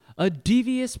a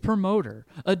devious promoter,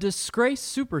 a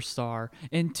disgraced superstar,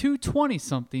 and two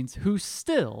 20-somethings who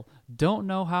still don't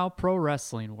know how pro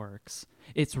wrestling works.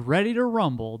 It's Ready to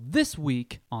Rumble this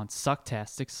week on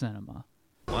Sucktastic Cinema.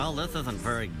 Well, this isn't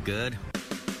very good.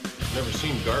 Never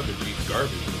seen garbage eat garbage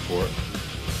before.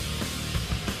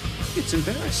 It's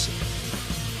embarrassing.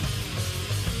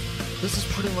 This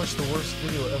is pretty much the worst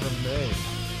video ever made.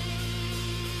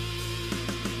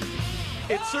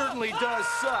 It certainly does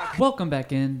suck. Welcome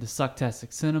back in to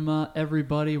Sucktastic Cinema,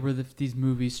 everybody, where these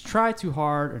movies try too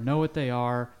hard or know what they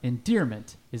are.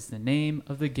 Endearment is the name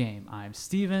of the game. I'm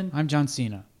Steven. I'm John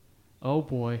Cena. Oh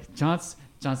boy, John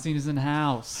Cena's in the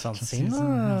house. John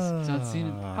John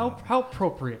Cena. How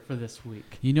appropriate for this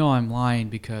week. You know I'm lying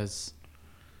because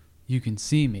you can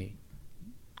see me,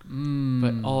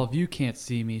 but all of you can't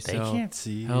see me. They So can't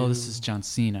see hell, you. this is John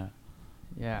Cena,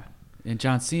 Yeah, and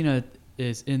John Cena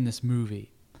is in this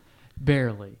movie.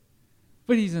 barely,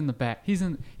 but he's in the back. He is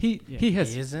in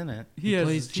it. He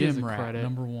plays Gym Rat credit.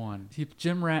 number one.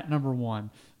 Gym Rat number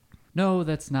one. No,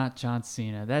 that's not John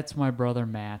Cena. That's my brother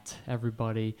Matt,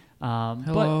 everybody.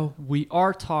 Hello. But we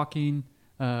are talking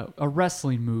a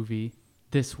wrestling movie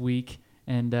this week,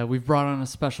 and we've brought on a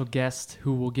special guest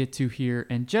who we'll get to here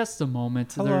in just a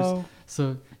moment. Hello.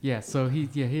 So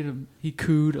he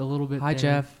cooed a little bit. Hi, there.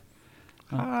 Jeff.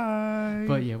 Hi.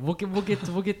 But yeah, we'll get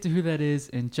to who that is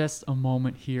in just a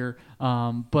moment here.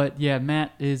 But yeah,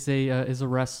 Matt is a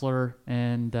wrestler,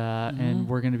 and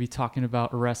we're going to be talking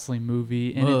about a wrestling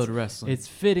movie. And Mud wrestling. It's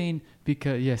fitting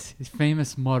because he's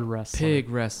famous mud wrestler, Pig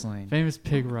wrestling. famous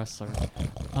pig wrestler,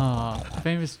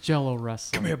 famous Jello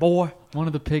wrestler. Come here, boy. One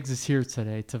of the pigs is here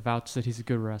today to vouch that he's a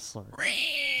good wrestler.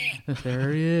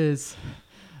 There he is.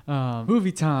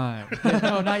 Movie time.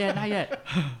 No, not yet.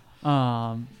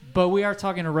 But we are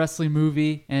talking a wrestling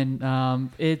movie, and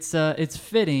it's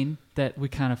fitting that we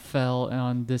kind of fell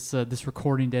on this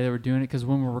recording day that we're doing it, because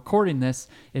when we're recording this,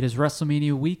 it is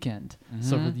WrestleMania weekend.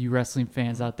 So for you wrestling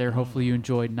fans out there, hopefully you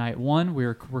enjoyed night one.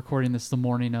 We're recording this the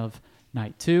morning of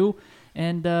night two,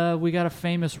 and we got a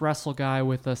famous wrestle guy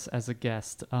with us as a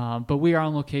guest. But we are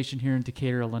on location here in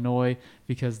Decatur, Illinois,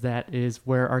 because that is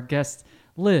where our guest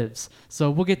lives. So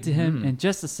we'll get to him in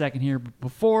just a second here. But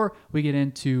before we get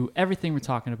into everything we're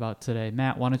talking about today,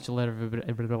 Matt, why don't you let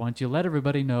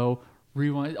everybody know?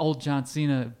 Rewind, old John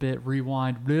Cena bit.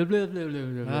 Rewind. Blah, blah, blah,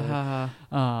 blah, blah,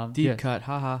 blah. Deep cut.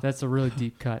 Haha. That's a really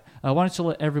deep cut. Why don't you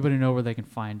let everybody know where they can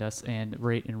find us and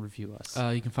rate and review us?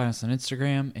 You can find us on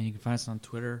Instagram, and you can find us on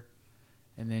Twitter,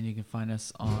 and then you can find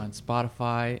us on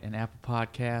Spotify and Apple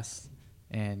Podcasts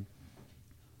and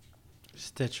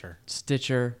Stitcher.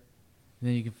 And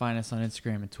then you can find us on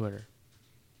Instagram and Twitter.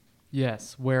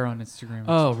 Yes, where on Instagram? and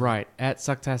Oh, Twitter? right. At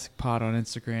Sucktastic Pod on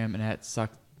Instagram and at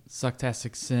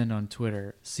Sucktastic Sin on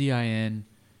Twitter. CIN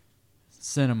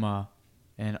Cinema.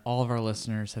 And all of our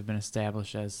listeners have been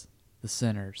established as the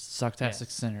sinners. Sucktastic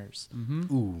sinners.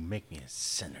 Ooh, make me a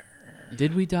sinner.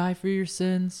 Did we die for your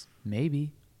sins?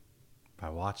 Maybe. By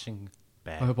watching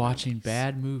bad By watching movies.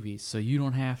 bad movies, so you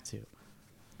don't have to.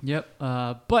 Yep.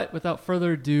 But without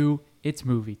further ado, it's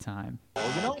movie time.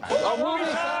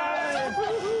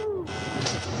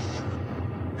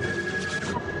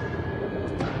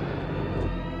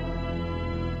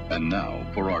 And now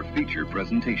for our feature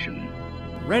presentation.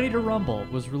 Ready to Rumble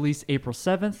was released April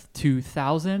 7th,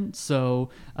 2000. So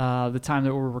the time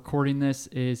that we're recording this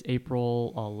is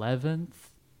April 11th.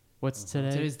 What's today?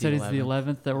 Today's the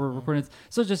 11th that we're recording.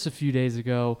 So just a few days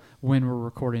ago, when we're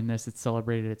recording this, it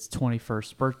celebrated its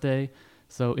 21st birthday.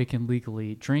 So it can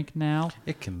legally drink now.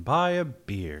 It can buy a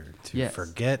beer to Yes.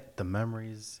 forget the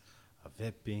memories of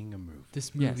it being a movie.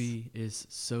 This Yes. movie is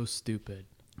so stupid.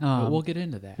 But we'll get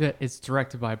into that. It's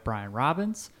directed by Brian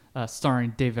Robbins,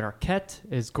 starring David Arquette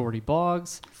as Gordy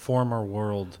Boggs, Former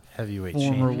world heavyweight former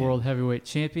champion. world heavyweight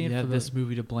champion. You for have this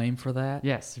movie to blame for that?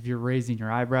 Yes, if you're raising your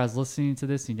eyebrows listening to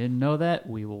this and you didn't know that,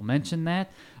 we will mention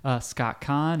that. Scott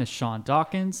Kahn as Sean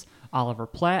Dawkins, Oliver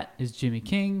Platt as Jimmy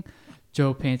King,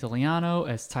 Joe Pantoliano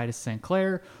as Titus St.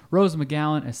 Clair, Rose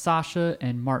McGowan as Sasha,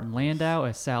 and Martin Landau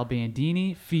as Sal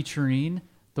Bandini, featuring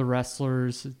the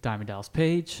wrestlers Diamond Dallas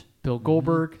Page, Bill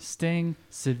Goldberg, Sting,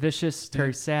 Sid Vicious,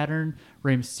 Terry Saturn,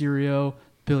 Rey Mysterio,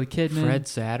 Billy Kidman,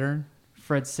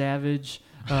 Fred Savage,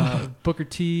 Booker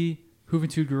T,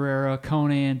 Juventud Guerrera,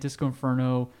 Conan, Disco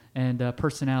Inferno, and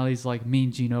personalities like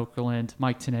Mean Gene Okerlund,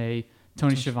 Mike Tenay,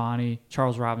 Tony Schiavone,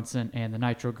 Charles Robinson, and the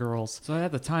Nitro Girls. So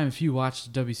at the time, if you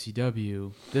watched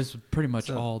WCW, this was pretty much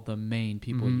all the main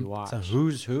people you watched. It's a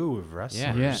who's who of wrestlers.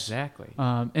 Yeah, Yeah. exactly.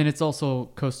 And it's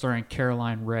also co-starring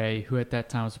Caroline Ray, who at that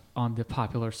time was on the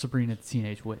popular Sabrina the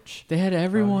Teenage Witch. They had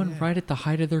everyone right at the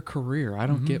height of their career. I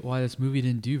don't get why this movie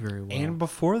didn't do very well. And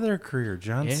before their career,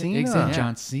 John Cena. Exactly.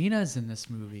 John Cena's in this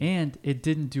movie. And it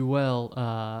didn't do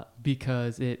well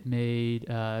because it made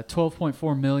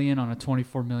 $12.4 million on a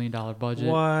 $24 million budget.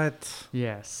 What?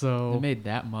 Yeah, so They made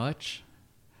that much.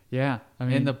 yeah, I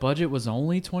mean, And the budget was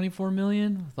only $24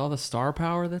 million with all the star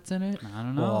power that's in it. I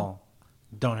don't know. Well,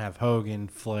 don't have Hogan,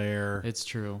 Flair. It's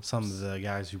true. Some of the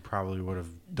guys who probably would have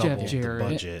Jeff doubled the Jarrett.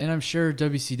 budget. And I'm sure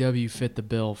WCW fit the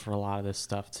bill for a lot of this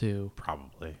stuff too.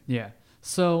 Probably. Yeah.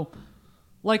 So,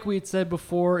 like we had said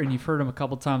before, and you've heard him a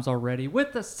couple times already,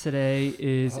 with us today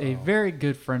is a very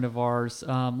good friend of ours.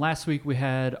 Last week we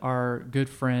had our good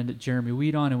friend Jeremy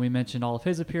Weed on, and we mentioned all of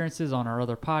his appearances on our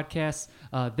other podcasts.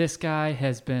 This guy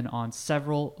has been on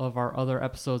several of our other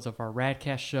episodes of our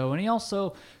Radcast show, and he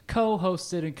also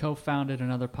co-hosted and co-founded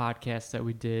another podcast that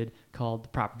we did called the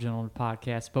Proper Gentleman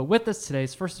Podcast. But with us today,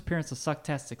 his first appearance of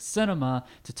Sucktastic Cinema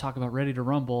to talk about Ready to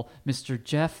Rumble, Mr.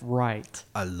 Jeff Wright.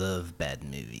 I love bad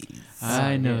movies.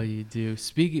 I know you do.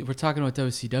 Speaking, we're talking about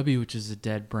WCW, which is a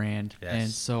dead brand, Yes. and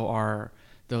so are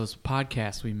those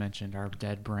podcasts we mentioned are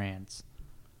dead brands.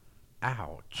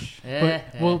 Ouch.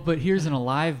 But here's an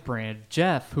alive brand.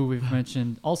 Jeff, who we've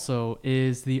mentioned also,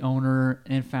 is the owner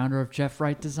and founder of Jeff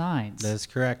Wright Designs. That is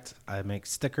correct. I make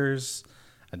stickers.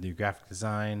 I do graphic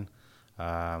design.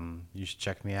 You should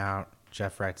check me out.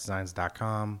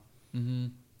 JeffWrightDesigns.com. Mm-hmm.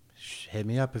 Hit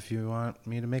me up if you want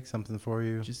me to make something for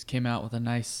you. Just came out with a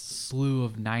nice slew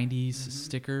of 90s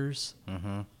stickers.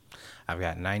 I've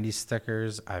got 90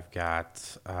 stickers. I've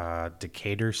got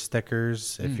Decatur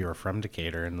stickers, if you're from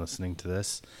Decatur and listening to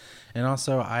this. And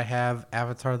also, I have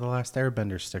Avatar The Last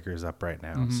Airbender stickers up right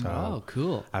now. So Oh,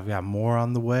 cool. I've got more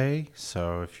on the way.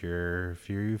 So if you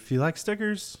like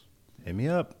stickers, hit me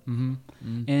up.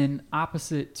 And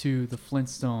opposite to the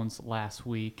Flintstones last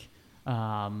week,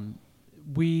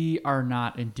 we are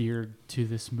not endeared to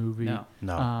this movie.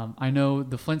 No. I know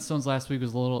the Flintstones last week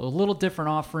was a little different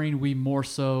offering. We more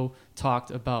so talked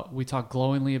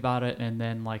glowingly about it, and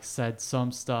then like said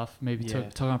some stuff, maybe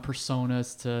took on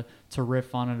personas to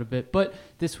riff on it a bit. But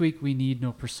this week we need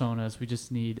no personas. We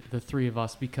just need the three of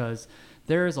us, because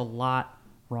there is a lot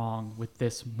wrong with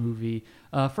this movie.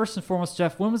 First and foremost,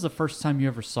 Jeff, when was the first time you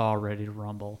ever saw Ready to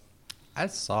Rumble? I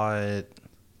saw it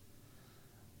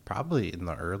probably in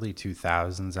the early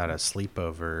 2000s at a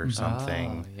sleepover or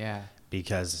something. Oh, yeah.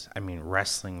 Because, I mean,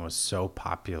 wrestling was so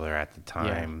popular at the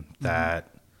time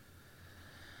that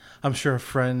I'm sure a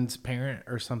friend's parent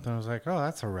or something was like, oh,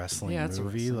 that's a wrestling Yeah, that's a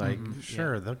movie. wrestling Like,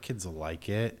 sure, the kids will like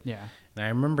it. Yeah. And I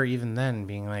remember even then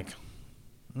being like,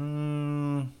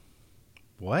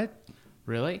 what?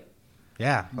 Really?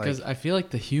 Yeah. Because I feel like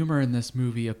the humor in this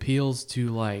movie appeals to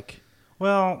like...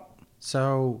 Well,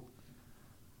 so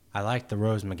I like the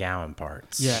Rose McGowan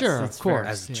parts. Yes, Sure, that's of course. fair.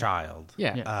 As a child.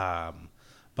 Yeah.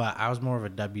 But I was more of a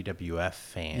WWF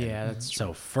fan. Yeah, that's true.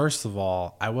 So first of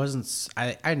all,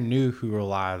 I knew who a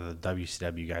lot of the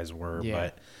WCW guys were, Yeah.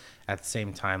 but at the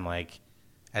same time, like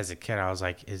as a kid, I was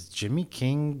like, is Jimmy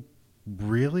King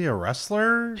really a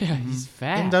wrestler? Yeah, he's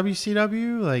fat. In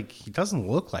WCW? Like, he doesn't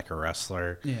look like a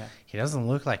wrestler. Yeah. He doesn't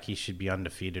look like he should be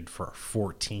undefeated for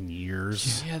 14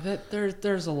 years. Yeah,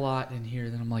 there's a lot in here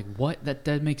that I'm like, what?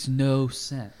 That makes no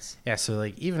sense. Yeah, so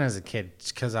like even as a kid,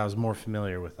 because I was more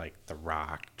familiar with like The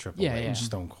Rock, Triple Yeah, H, yeah.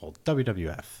 Stone Cold,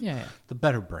 WWF, Yeah. the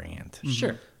better brand.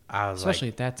 Sure. I was Especially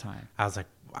like, at that time. I was like,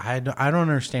 I don't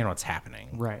understand what's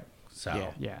happening. Right.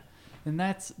 So Yeah. And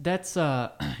that's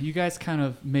you guys kind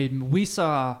of made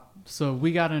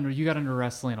you got into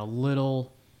wrestling a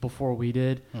little before we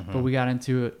did, but we got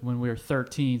into it when we were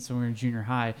 13, so we were in junior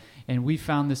high, and we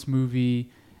found this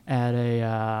movie at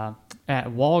at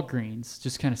Walgreens,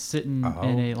 just kind of sitting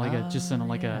in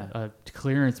a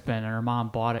clearance bin, and our mom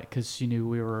bought it because she knew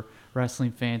we were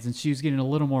wrestling fans, and she was getting a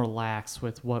little more lax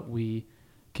with what we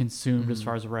consumed as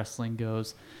far as wrestling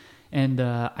goes. And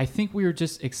I think we were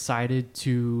just excited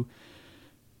to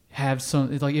have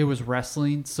some, like, it was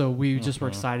wrestling, so we just were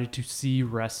excited to see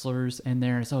wrestlers in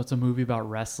there. And so it's a movie about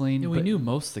wrestling. Yeah, we but- knew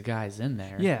most of the guys in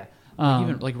there. Yeah.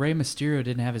 Even like Rey Mysterio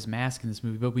didn't have his mask in this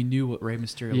movie, but we knew what Rey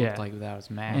Mysterio Yeah. looked like without his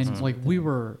mask. and like we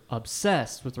were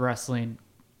obsessed with wrestling,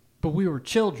 but we were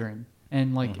children,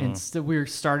 and like and still we were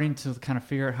starting to kind of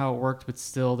figure out how it worked, but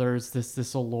still there's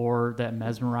this allure that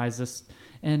mesmerized us.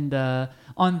 And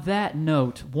on that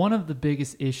note, one of the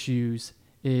biggest issues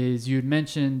is you had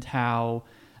mentioned how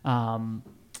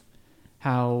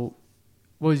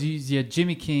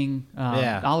Jimmy King.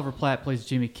 Yeah. Oliver Platt plays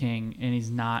Jimmy King, and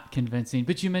he's not convincing.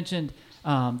 But you mentioned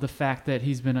the fact that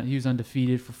he was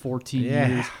undefeated for 14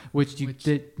 years,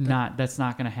 that's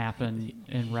not going to happen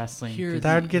in wrestling.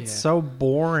 That would get so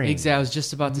boring. Exactly. I was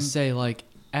just about to say, like,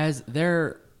 as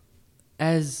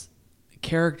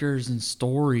characters and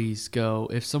stories go,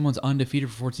 if someone's undefeated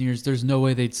for 14 years, there's no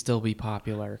way they'd still be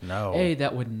popular. No.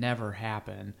 That would never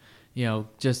happen.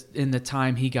 Just in the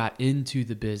time he got into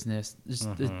the business,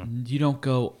 you don't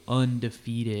go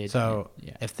undefeated. So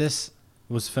if this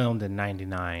was filmed in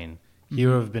 99, he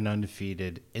would have been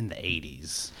undefeated in the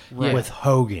 80s with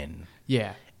Hogan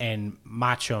and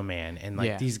Macho Man and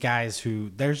these guys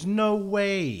who there's no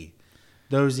way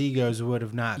those egos would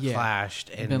have not clashed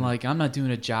and been like, I'm not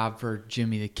doing a job for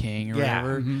Jimmy the King or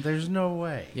whatever. There's no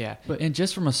way. Yeah. And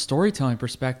just from a storytelling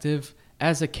perspective,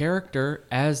 as a character,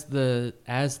 as the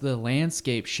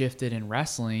landscape shifted in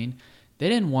wrestling, they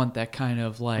didn't want that kind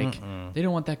of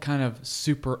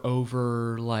super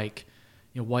over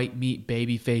white meat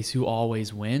baby face who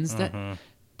always wins.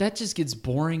 That just gets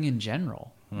boring in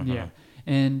general. Yeah.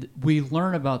 And we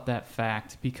learn about that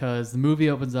fact because the movie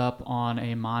opens up on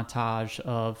a montage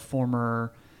of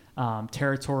former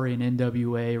Territory and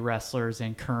NWA wrestlers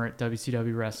and current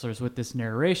WCW wrestlers with this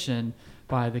narration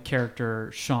by the character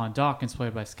Sean Dawkins,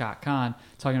 played by Scott Conn,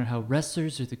 talking about how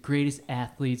wrestlers are the greatest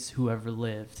athletes who ever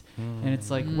lived. And it's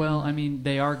like, well, I mean,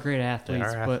 they are great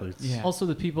athletes, but also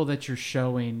the people that you're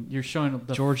showing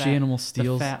the George Animal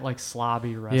Steele's, the fat,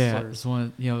 slobby wrestlers.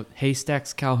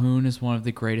 Haystacks Calhoun is one of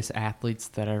the greatest athletes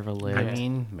that ever lived. I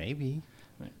mean, maybe.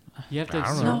 You have to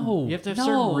have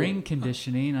certain ring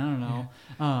conditioning. I don't know.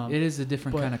 It is a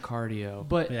different kind of cardio.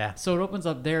 But so it opens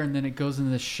up there, and then it goes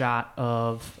into the shot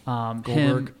of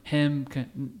Goldberg.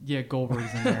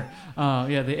 Goldberg's in there.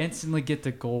 They instantly get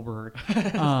to Goldberg.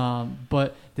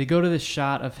 But they go to this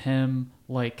shot of him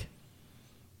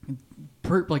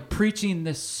preaching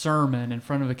this sermon in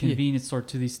front of a convenience store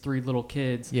to these three little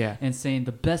kids, and saying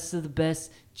the best of the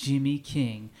best, Jimmy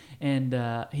King. And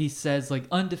he says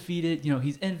undefeated,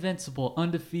 he's invincible,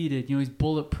 undefeated, he's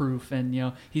bulletproof,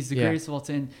 and he's the greatest of all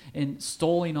time, and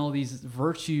extolling all these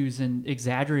virtues and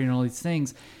exaggerating all these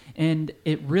things. And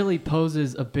it really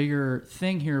poses a bigger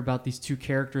thing here about these two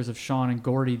characters of Sean and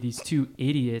Gordy, these two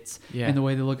idiots, and the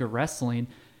way they look at wrestling.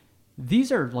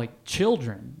 These are like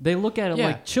children. They look at it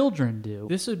like children do.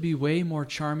 This would be way more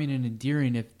charming and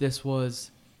endearing if this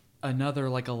was another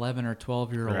 11 or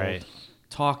 12-year-old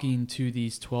talking to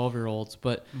these 12-year-olds.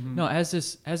 But no, as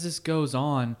this goes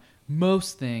on,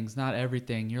 most things, not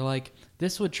everything, you're like,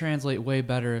 this would translate way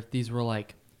better if these were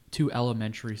two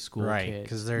elementary school kids. Right,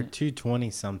 because they're two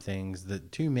 20-somethings. The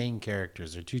two main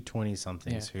characters are two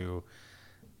 20-somethings who,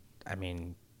 I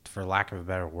mean, for lack of a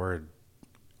better word,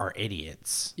 are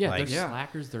idiots. Yeah, they're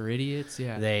slackers. They're idiots.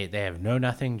 Yeah, they have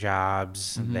nothing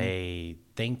jobs. They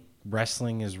think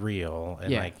wrestling is real,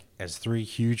 and as three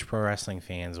huge pro wrestling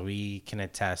fans, we can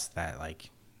attest that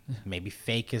maybe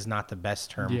fake is not the best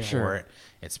term for it.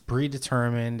 It's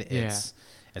predetermined. It's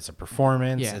a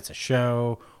performance. It's a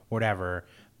show. Whatever.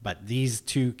 But these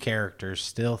two characters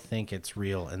still think it's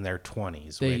real in their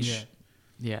 20s.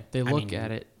 They look at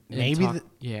it.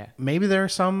 Maybe there are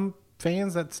some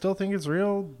fans that still think it's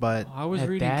real, but I was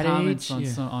reading comments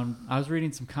I was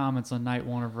reading some comments on night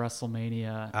one of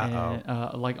WrestleMania, and,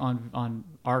 on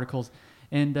articles,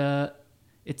 and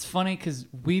it's funny because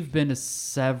we've been to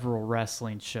several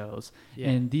wrestling shows,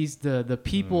 and the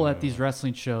people at these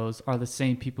wrestling shows are the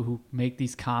same people who make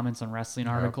these comments on wrestling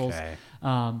articles,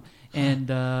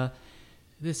 and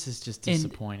this is just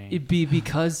disappointing. It'd be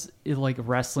because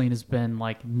wrestling has been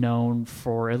known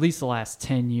for at least the last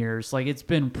 10 years. It's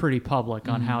been pretty public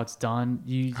on how it's done.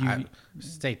 You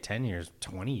say 10 years,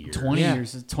 20 years. 20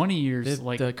 years.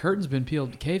 The curtain's been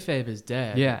peeled. Kayfabe is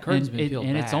dead. Yeah, the curtain's been peeled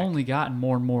and back. it's only gotten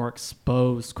more and more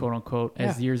exposed, quote unquote,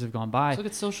 as the years have gone by. Look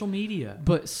at social media.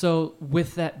 But so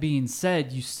with that being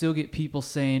said, you still get people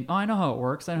saying, "Oh, I know how it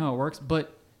works. I know how it works,"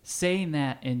 but saying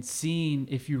that and seeing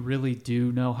if you really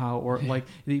do know how it works,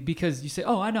 because you say,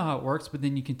 "Oh, I know how it works," but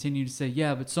then you continue to say,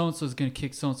 "Yeah, but so and so is going to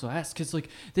kick so and so ass because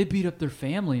they beat up their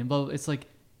family and blah, blah." It's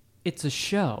it's a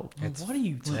show. What are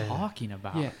you talking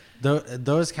about? Yeah,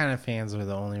 those kind of fans are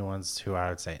the only ones who I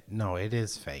would say, no, it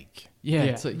is fake.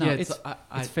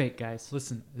 It's fake, guys.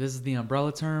 Listen, this is the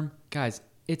umbrella term, guys.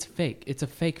 It's fake. It's a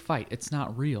fake fight. It's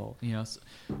not real.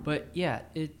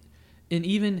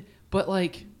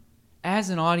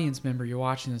 As an audience member, you're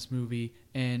watching this movie,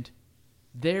 and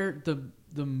the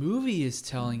movie is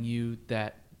telling you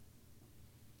that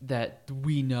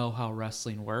we know how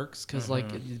wrestling works because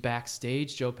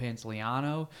backstage, Joe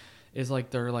Pantoliano is like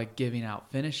they're like giving out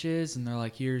finishes and they're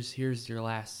like, here's your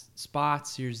last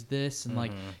spots, here's this, and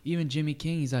like even Jimmy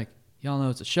King, he's like, y'all know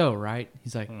it's a show, right?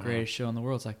 He's like, greatest show in the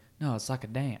world. It's like, no, it's like a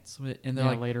dance. And they're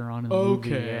like, later on in the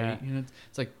movie, okay, you know,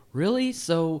 it's like, really?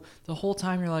 So the whole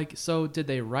time you're like, so did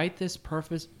they write this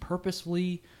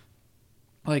purposefully?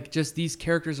 Like, just these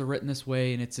characters are written this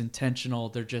way and it's intentional.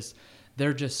 They're just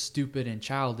stupid and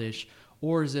childish,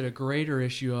 or is it a greater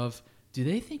issue of, do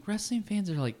they think wrestling fans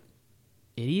are like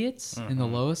idiots and the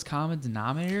lowest common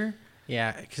denominator?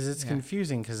 Yeah, because it's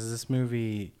confusing because this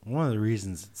movie, one of the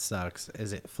reasons it sucks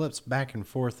is it flips back and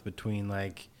forth between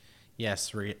like,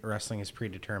 yes, wrestling is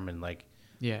predetermined, like,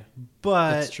 Yeah,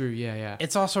 but that's true. Yeah.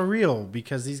 it's also real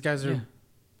because these guys are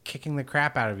kicking the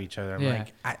crap out of each other. I'm Yeah.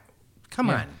 like, come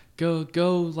on. Go.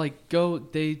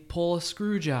 They pull a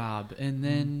screw job and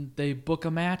then they book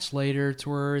a match later to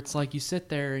where it's like you sit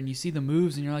there and you see the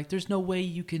moves and you're like, there's no way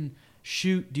you can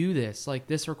do this. Like,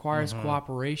 this requires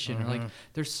cooperation. Or like,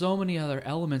 there's so many other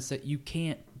elements that you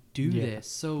can't do this.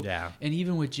 So, and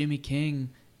even with Jimmy King,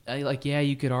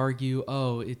 you could argue,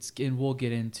 and we'll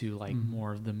get into like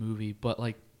more of the movie, but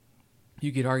like,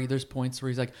 you could argue there's points where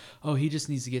he's like, he just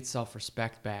needs to get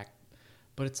self-respect back.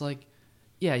 But it's like,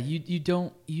 yeah, you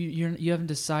haven't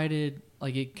decided.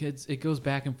 Like, it goes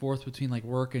back and forth between like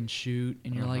work and shoot,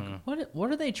 and you're like, what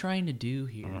are they trying to do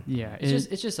here? Yeah,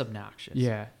 it's just obnoxious.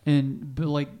 Yeah, but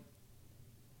like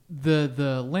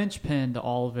the linchpin to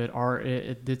all of it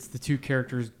it's the two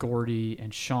characters, Gordy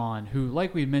and Sean, who,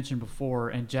 like we mentioned before,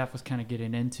 and Jeff was kind of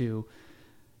getting into.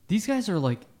 These guys are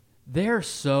like, they're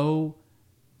so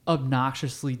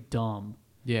obnoxiously dumb.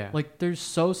 Yeah. Like, they're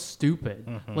so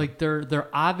stupid. Like, they're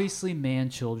obviously man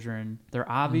children. They're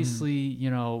obviously,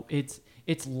 you know, it's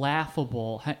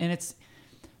laughable. And it's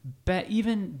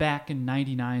even back in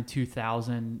 99,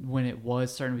 2000, when it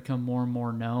was starting to become more and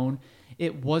more known,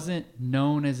 it wasn't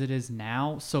known as it is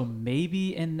now. So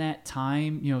maybe in that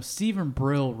time, you know, Stephen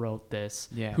Brill wrote this,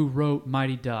 who wrote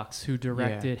Mighty Ducks, who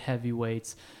directed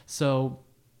Heavyweights. So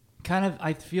kind of,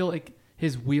 I feel like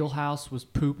his wheelhouse was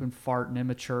poop and fart and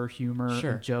immature humor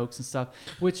and jokes and stuff,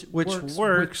 which works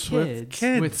with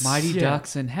kids. With Mighty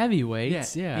Ducks and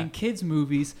Heavyweights, and kids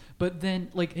movies. But then,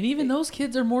 like, and even those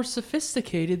kids are more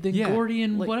sophisticated than Gordy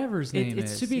and like, whatever his name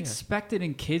is. It's to be expected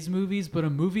in kids movies, but a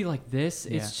movie like this,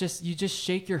 it's just, you just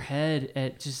shake your head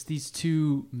at just these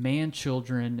two man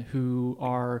children who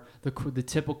are the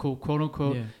typical quote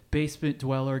unquote basement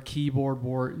dweller, keyboard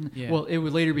warrior. Well, it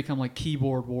would later become like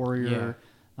keyboard warrior.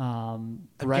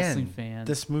 Wrestling fans.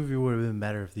 This movie would have been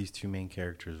better if these two main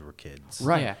characters were kids.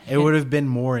 Right. Yeah. It would have been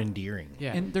more endearing.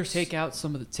 Yeah. And take out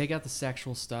the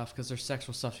sexual stuff, because there's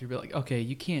sexual stuff. You'd be like, okay,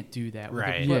 you can't do that.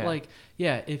 Right. But like,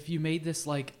 if you made this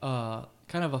like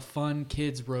kind of a fun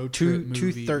kids road trip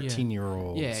movie. Two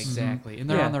 13-year-olds. Yeah, exactly. And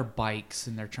they're on their bikes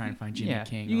and they're trying to find Jimmy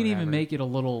King. You can even make it a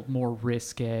little more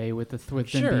risque with them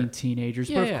being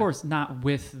teenagers, but of course not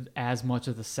with as much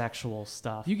of the sexual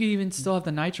stuff. You could even still have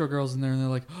the Nitro Girls in there, and they're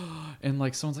like, and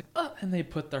like someone's like, and they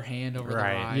put their hand over their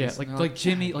eyes. Yeah, like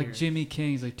Jimmy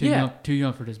King's like too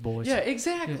young for this, boys. Yeah,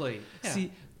 exactly. Yeah.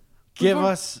 See. Give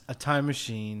us a time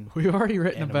machine. We've already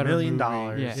written a better $1 million,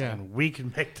 movie. and we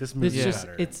can make this movie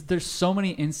better. There's so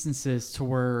many instances to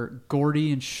where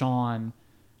Gordy and Sean,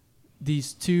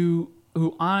 these two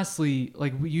who honestly,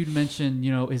 like you'd mentioned,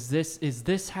 you know, is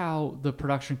this how the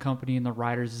production company and the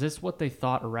writers, is this what they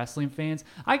thought of wrestling fans?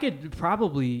 I could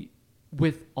probably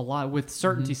with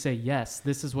certainty say yes,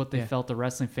 this is what they felt the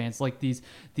wrestling fans, like these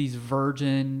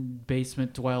virgin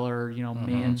basement dweller, you know,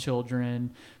 man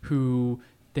children who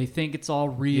they think it's all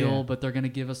real, but they're gonna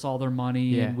give us all their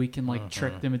money and we can like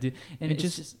trick them and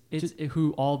it's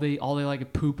who all they like are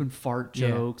poop and fart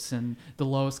jokes and the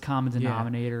lowest common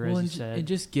denominator, as you said. And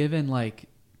just given like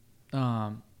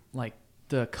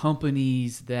the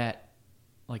companies that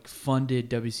like funded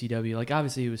WCW, like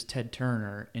obviously it was Ted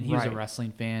Turner and he was a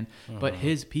wrestling fan, but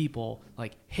his people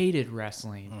like hated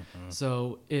wrestling.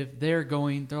 So if they're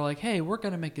like, hey, we're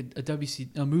gonna make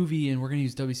a movie and we're gonna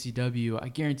use WCW, I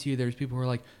guarantee you there's people who are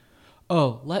like,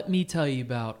 oh, let me tell you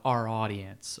about our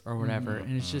audience or whatever.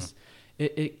 And it's just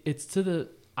it's to the,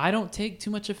 I don't take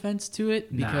too much offense to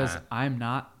it because I'm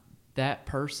not that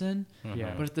person.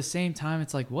 But at the same time,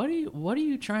 it's like, what are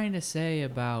you trying to say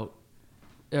about,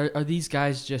 are these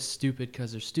guys just stupid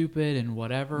because they're stupid and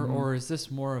whatever? Or is this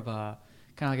more of a,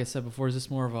 kind of like I said before, is this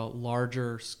more of a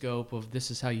larger scope of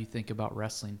this is how you think about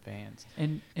wrestling fans?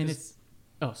 And it's,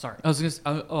 oh, sorry. I was just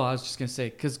gonna say,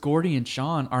 because Gordy and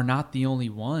Sean are not the only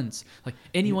ones. Like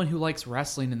anyone who likes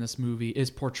wrestling in this movie is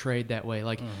portrayed that way.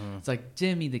 Like it's like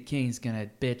Jimmy the King's gonna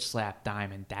bitch slap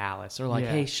Diamond Dallas, or like,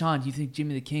 hey Sean, do you think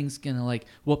Jimmy the King's gonna like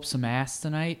whoop some ass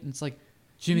tonight? And it's like,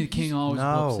 Jimmy the King always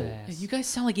No. whoops ass. You guys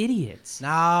sound like idiots.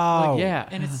 No. Yeah.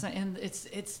 And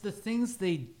it's the things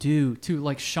they do too.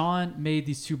 Like Sean made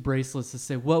these 2 bracelets to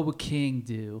say, "What would King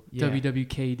do?" Yeah.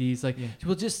 WWKD's like,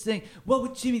 well, just think, what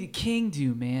would Jimmy the King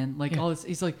do, man? Like all this.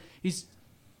 He's like, he's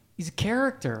a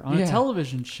character on a Yeah.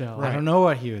 television show. I don't know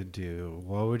what he would do.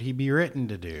 What would he be written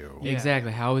to do? Yeah.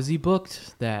 Exactly. How was he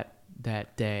booked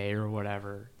that day or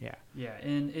whatever? Yeah. Yeah,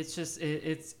 and it's just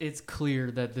it's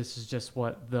clear that this is just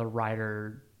what the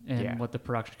writer and Yeah. what the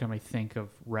production company think of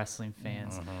wrestling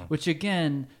fans. Which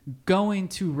again, going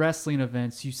to wrestling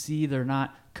events, you see they're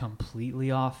not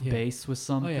completely off base with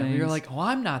some Oh yeah. things. You're like, oh,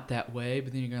 I'm not that way,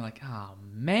 but then you're going like, oh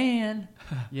man.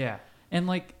 yeah, and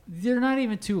like they're not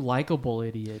even too likable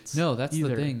idiots. No, that's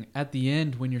either. the thing. At the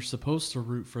end, when you're supposed to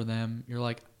root for them, you're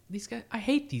like, these guys. I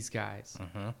hate these guys.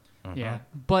 Yeah,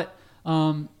 but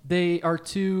they are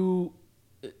too.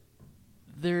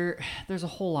 There's a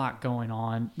whole lot going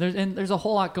on. There's a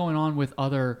whole lot going on with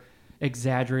other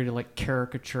exaggerated, like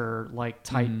caricature, like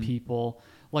type people,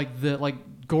 like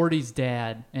Gordy's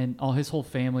dad and all his whole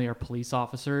family are police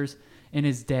officers, and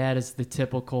his dad is the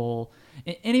typical.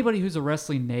 Anybody who's a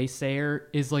wrestling naysayer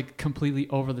is like completely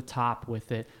over the top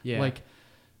with it. Yeah. Like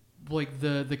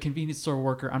the convenience store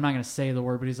worker, I'm not gonna say the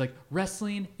word, but he's like,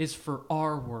 wrestling is for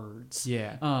our words.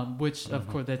 Yeah. Which of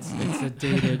course it's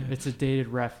a dated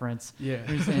reference. Yeah.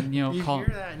 And You hear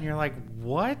that and you're like,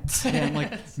 what? and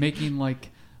like making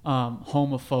like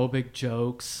homophobic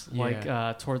jokes Yeah.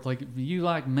 like towards like, you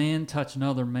like men touch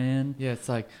another man. Yeah, it's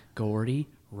like, Gordy,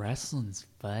 wrestling's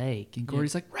fake. And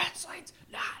Gordy's like, wrestling's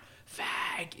not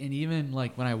fake. And even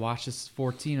like when I watched this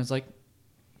 14, I was like,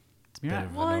 You're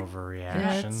Bit not, of an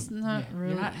overreaction. that's not you're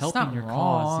really, not it's helping not your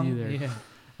wrong. cause either.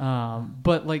 Yeah.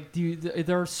 But like,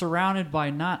 they're surrounded by,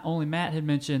 not only Matt had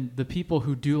mentioned the people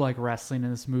who do like wrestling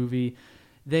in this movie,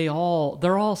 they're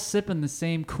all sipping the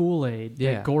same Kool-Aid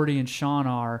Yeah. that Gordy and Sean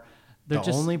are. They're The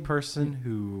just only person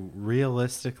who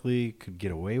realistically could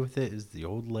get away with it is the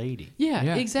old lady. Yeah,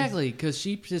 Yeah. exactly. Because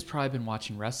she has probably been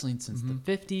watching wrestling since the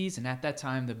 50s, and at that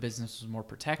time the business was more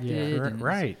protected. Yeah. and it was-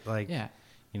 Right. Like, Yeah.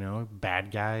 you know,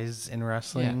 bad guys in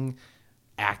wrestling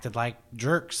acted like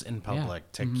jerks in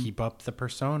public to keep up the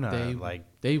persona.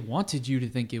 They wanted you to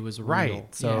think it was real.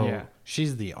 right. So Yeah.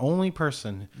 she's the only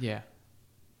person. Yeah.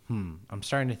 I'm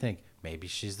starting to think maybe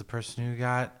she's the person who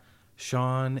got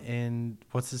Sean and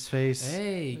what's his face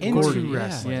Hey, into Gordy,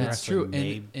 wrestling. Yeah, that's true.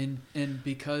 Maybe. And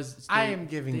because I am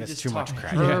giving they this just too much talked to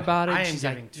credit. her Yeah. about it. I am she's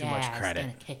giving like, too much "Yeah, credit."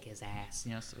 It's gonna kick his ass,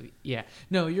 you know. So yeah,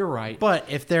 no, you're right. But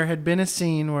if there had been a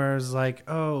scene where it was like,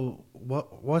 oh,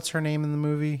 what's her name in the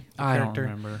movie? The I don't character?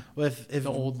 remember. If the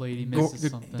old lady, Go- Mrs. the,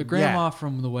 something. the grandma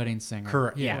from The Wedding Singer.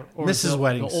 correct, yeah, Or Mrs. the,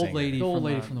 Wedding the old Singer. lady, The old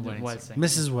lady from from The Wedding Singer.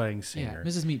 Mrs. Wedding Yeah, Singer,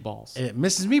 Mrs. Meatballs.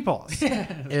 Mrs.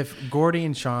 Meatballs. If Gordy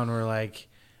and Sean were like,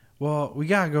 well, we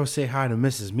gotta go say hi to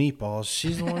Mrs. Meatballs.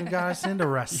 She's the one who got us into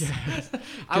wrestling.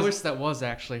 I wish that was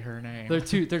actually her name. They're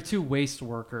two waste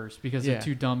workers because Yeah. they're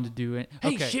too dumb to do it. Hey,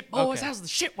 Okay, shit boys, okay. how's the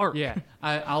shit work? Yeah,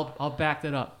 I'll back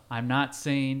that up. I'm not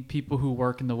saying people who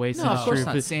work in the waste No, of industry, course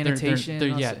not. they're- Sanitation,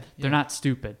 They're, I'll yeah, say- they're yeah. not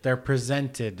stupid. They're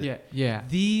presented. Yeah, Yeah.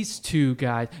 These two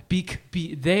guys,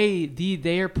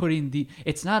 they are putting the.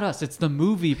 It's not us. It's the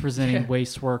movie presenting Yeah.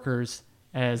 waste workers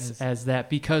as that,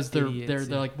 because they're idiots, they're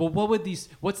yeah. like, well,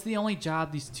 what's the only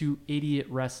job these two idiot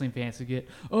wrestling fans could get?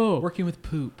 Oh, Working with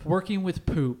poop. working with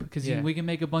poop, because Yeah. we can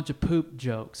make a bunch of poop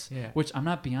jokes. Yeah. Which I'm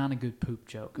not beyond a good poop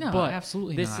joke. No, but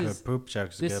absolutely this not. A is poop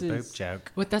joke's a this good is- poop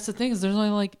joke. But that's the thing is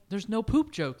there's no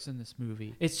poop jokes in this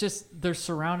movie. It's just they're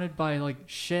surrounded by like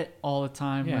shit all the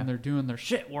time Yeah. when they're doing their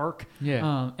shit work.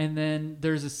 Yeah. And then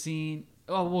there's a scene.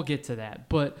 Oh, we'll get to that.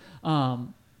 But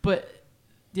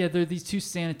yeah, they're these two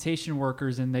sanitation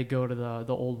workers, and they go to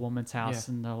the old woman's house,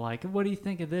 Yeah. and they're like, "What do you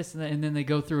think of this?" And then they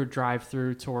go through a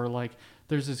drive-through to where like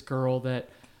there's this girl that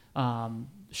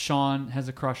Sean has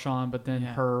a crush on, but then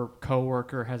Yeah. her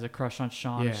coworker has a crush on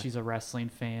Sean. Yeah. She's a wrestling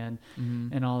fan,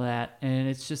 and all that. And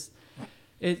it's just.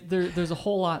 There's a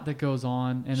whole lot that goes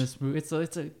on in this movie. It's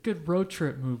a good road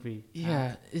trip movie.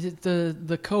 Yeah, is it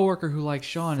the coworker who likes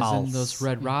Sean is False. in those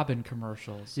Red Robin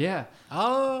commercials. Yeah.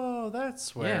 Oh,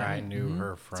 that's where Yeah. I knew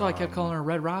her from. So I kept calling her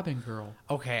Red Robin girl.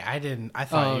 Okay, I didn't. I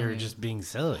thought Oh, you were okay. just being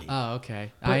silly. Oh,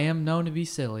 okay. I am known to be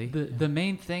silly. The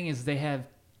main thing is they have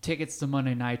tickets to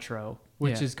Monday Nitro,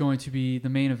 which Yeah. is going to be the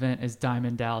main event is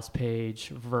Diamond Dallas Page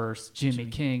versus Jimmy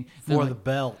King. And For they're the like,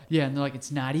 belt. yeah, and they're like,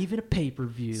 it's not even a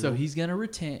pay-per-view. So he's gonna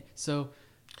retain. So,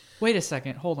 wait a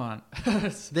second. Hold on.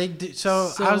 They do,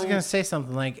 so I was So- gonna say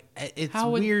something like it's How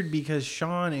would- weird because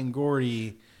Sean and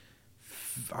Gordy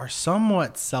are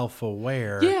somewhat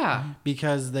self-aware. Yeah.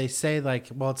 Because they say like,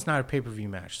 well, it's not a pay-per-view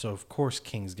match, so of course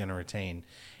King's gonna retain,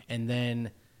 and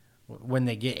then when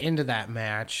they get into that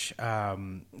match,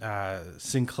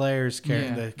 Sinclair's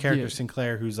the character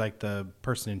Sinclair, who's like the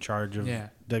person in charge of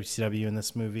WCW in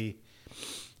this movie,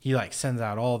 he like sends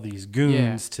out all these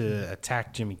goons to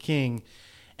attack Jimmy King,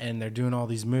 and they're doing all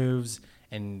these moves.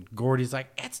 And Gordy's like,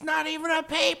 it's not even a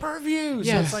pay-per-view.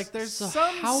 So it's like there's some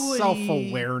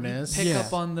self-awareness. Pick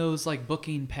up on those like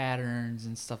booking patterns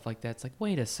and stuff like that. It's like,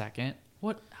 wait a second.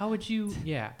 How would you...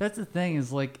 Yeah. That's the thing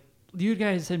is like, you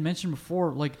guys had mentioned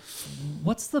before, like,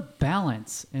 what's the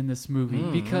balance in this movie?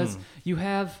 Because you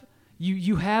have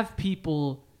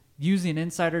people using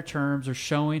insider terms or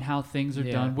showing how things are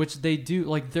done, which they do.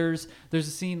 Like there's a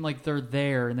scene like they're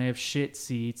there and they have shit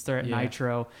seats. They're at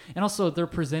Nitro, and also they're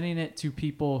presenting it to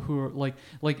people who are like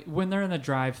when they're in the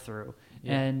drive-thru.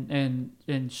 And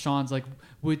Sean's like,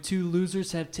 would two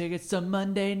losers have tickets to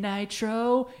Monday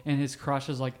Nitro? And his crush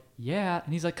is like, yeah.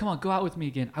 And he's like, come on, go out with me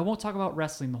again. I won't talk about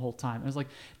wrestling the whole time. And I was like,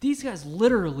 these guys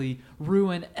literally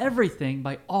ruin everything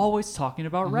by always talking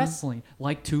about wrestling,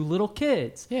 like two little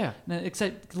kids. Yeah.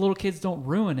 Except little kids don't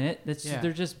ruin it.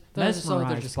 They're just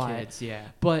mesmerized by kids. it. Yeah.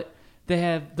 But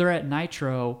they're at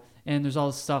Nitro. And there's all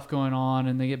this stuff going on,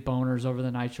 and they get boners over the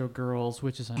Nitro Girls,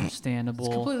 which is understandable.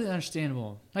 It's completely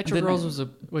understandable. Nitro Girls was a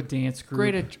dance group.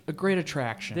 A great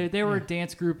attraction. They were a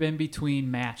dance group in between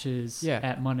matches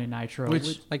at Monday Nitro.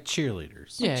 Which like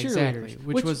cheerleaders. Yeah, cheerleaders. Exactly.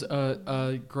 Which was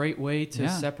a great way to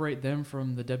separate them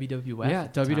from the WWF. Yeah,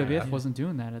 WWF wasn't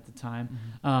doing that at the time.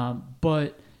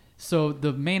 But so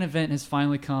the main event has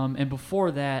finally come, and before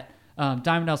that,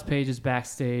 Diamond Dallas Page is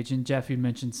backstage, and Jeff, you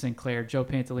mentioned Sinclair, Joe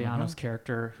Pantoliano's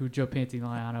character, who Joe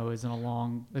Pantoliano is in a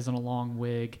long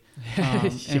wig,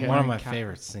 and one of my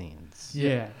favorite scenes.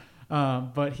 Yeah,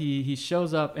 but he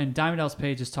shows up, and Diamond Dallas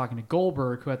Page is talking to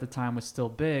Goldberg, who at the time was still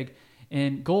big,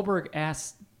 and Goldberg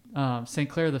asked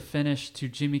Sinclair the finish to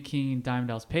Jimmy King and Diamond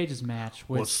Dallas Page's match.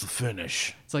 Which, what's the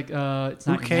finish? It's like it's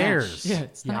not who cares? Your match. Yeah,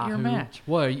 it's not your match.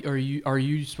 What are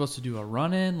you supposed to do a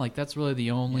run in? Like that's really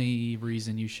the only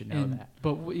reason you should know that.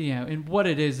 But and what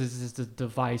it is a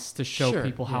device to show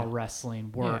people how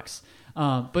wrestling works.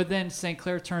 But then St.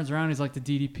 Clair turns around. He's like the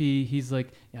DDP. He's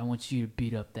like, I want you to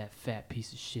beat up that fat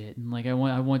piece of shit, and like I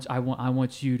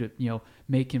want you to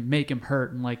make him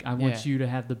hurt, and like I want you to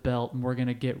have the belt, and we're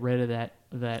gonna get rid of that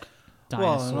dinosaur.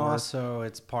 Well, and also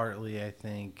it's partly, I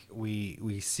think,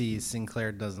 we see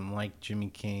Sinclair doesn't like Jimmy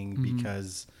King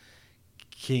because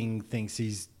King thinks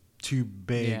he's too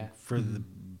big for the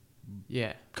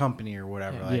company or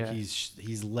whatever.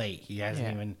 He's late. He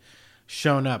hasn't even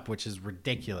shown up, which is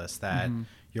ridiculous that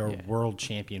your world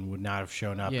champion would not have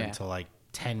shown up until like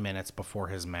 10 minutes before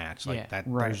his match. Like that,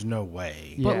 there's no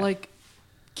way. But like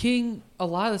King, a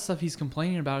lot of the stuff he's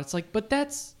complaining about, it's like, but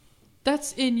that's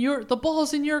in the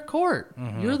ball's in your court.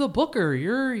 You're the booker.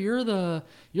 You're the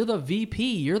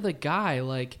VP. You're the guy.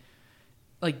 Like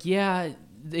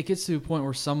it gets to a point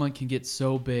where someone can get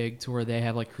so big to where they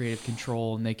have like creative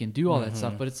control and they can do all that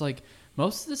stuff. But it's like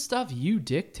most of the stuff you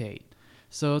dictate.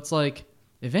 So it's like,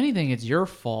 if anything, it's your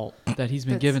fault that he's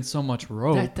been given so much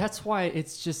rope. That's why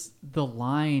it's just the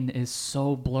line is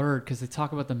so blurred, because they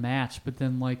talk about the match, but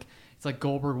then like it's like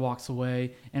Goldberg walks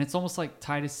away, and it's almost like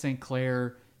Titus St.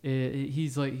 Clair.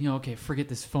 He's like, okay, forget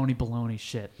this phony baloney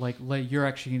shit. Like you're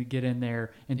actually going to get in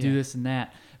there and do this and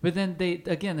that. But then they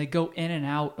go in and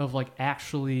out of like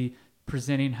actually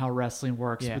presenting how wrestling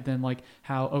works. But then like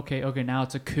how, okay, now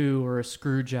it's a coup or a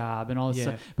screw job and all this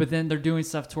stuff. But then they're doing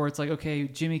stuff to where it's like, okay,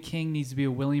 Jimmy King needs to be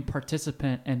a willing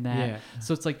participant in that.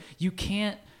 So it's like, you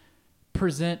can't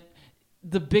present.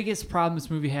 The biggest problem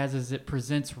this movie has is it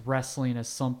presents wrestling as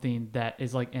something that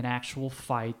is like an actual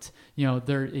fight.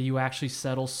 You actually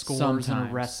settle scores in a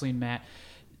wrestling match.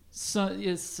 So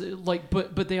it's like,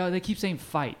 but they keep saying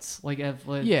fights, like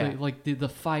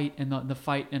the fight and the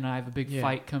fight, and I have a big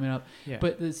fight coming up.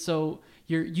 But so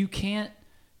you can't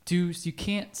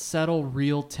settle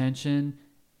real tension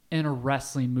in a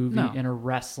wrestling movie, in a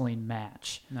wrestling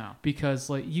match. No.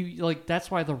 Because that's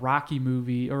why the Rocky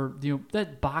movie, or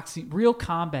that boxing, real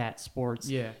combat sports,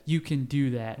 you can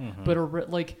do that. But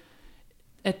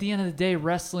at the end of the day,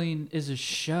 wrestling is a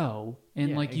show,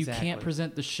 and you can't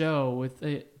present the show with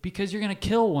it, because you're gonna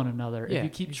kill one another if you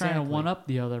keep trying to one up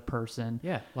the other person.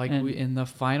 In the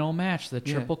final match, the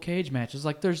triple cage match, it's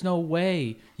like there's no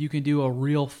way you can do a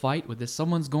real fight with this.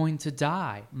 Someone's going to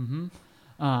die.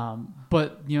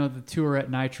 But the two are at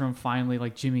Nitro, and finally,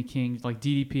 like Jimmy King, like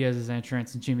DDP has his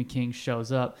entrance, and Jimmy King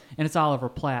shows up, and it's Oliver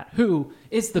Platt, who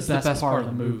is the best part of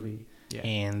the movie.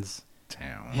 Hands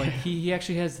down. Like he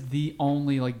actually has the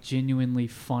only like genuinely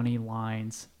funny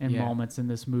lines and moments in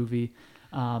this movie.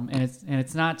 And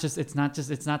it's not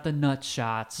the nut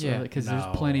shots, because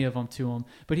there's plenty of them to him,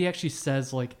 but he actually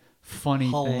says like funny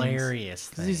things. hilarious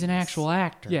Because he's an things. actual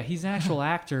actor. Yeah, he's an actual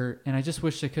actor, and I just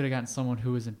wish they could have gotten someone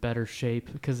who was in better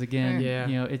shape. Because again, Yeah.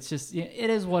 you know, it's just it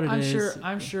is what it is.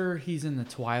 I'm sure he's in the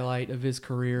twilight of his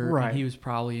career, Right. and he was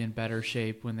probably in better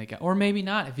shape when they got, or maybe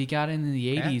not. If he got in the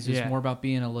 80s, it was Yeah. more about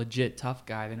being a legit tough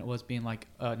guy than it was being like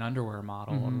an underwear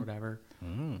model or whatever.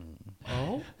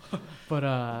 Oh,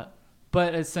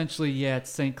 But essentially, yeah, it's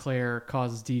St. Clair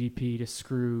causes DDP to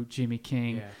screw Jimmy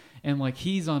King. Yeah. And like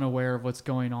he's unaware of what's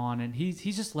going on, and he's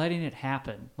just letting it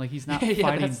happen. Like he's not Yeah,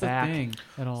 fighting that's the back thing.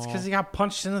 at all. It's because he got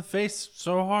punched in the face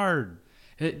so hard.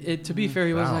 to be fair,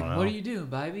 he was I like, don't "What know. are you doing,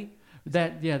 baby?"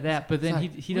 But then It's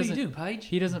like, he what are doesn't you doing, Paige?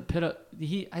 he doesn't put up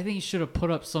I think he should have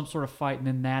put up some sort of fight, and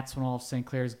then that's when all of St.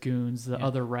 Clair's goons, the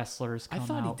other wrestlers, I come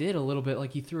thought out. he did a little bit,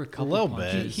 like he threw a A couple little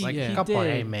punches. bit, like yeah. a couple of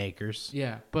did. haymakers.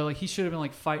 Yeah. But like he should have been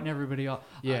like fighting everybody off.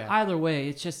 Yeah. Either way,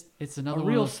 it's A another real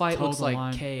one of those fight toe looks the like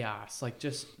line. chaos, like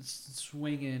just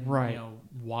swinging, Right. you know,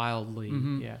 wildly.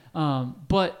 Mhm. Yeah.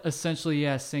 But essentially,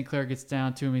 yeah, St. Clair gets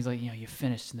down to him. He's like, you know, you're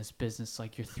finished in this business.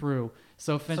 Like you're through.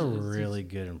 So That's a really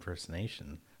good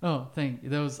impersonation. Oh,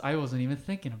 I wasn't even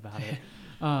thinking about it.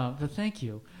 But thank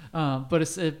you.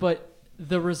 But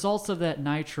the results of that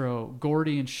Nitro,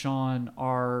 Gordy and Sean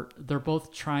they're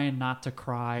both trying not to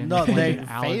cry. And No, they're they're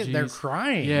allergies.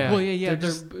 crying. Yeah. Well, yeah.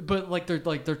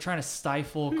 They're They're trying to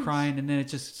stifle crying, and then it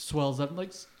just swells up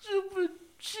like stupid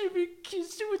Jimmy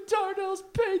with Darnell's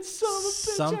pain, son of a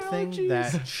bitch, something allergies."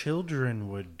 that children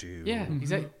would do. Yeah,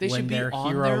 exactly. They When should be their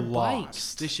on hero their lost.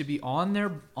 bikes. They should be on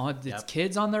their it's Yep.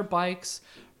 kids on their bikes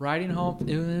riding home.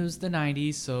 It was the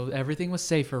 90s, so everything was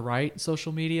safer, right?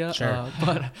 Social media. Sure.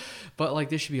 But like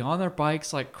they should be on their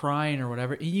bikes, like crying or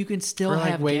whatever. And you can still Or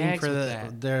like have waiting gags for with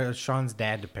that. their Sean's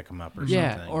dad to pick him up or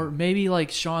Yeah, something. or maybe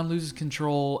like Sean loses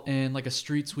control and like a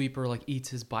street sweeper like eats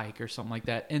his bike or something like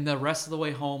that, and the rest of the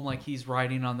way home like he's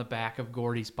riding on the back of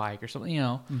Gordy's bike or something. You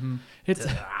know, it's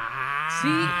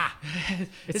see,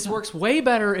 this works way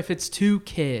better if it's two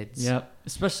kids. Yep.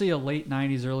 Especially a late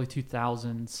 '90s, early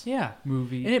 2000s. Yeah,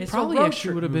 movie. and it It's a probably road actually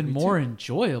trip would have been movie, more too.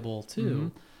 enjoyable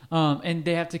too. And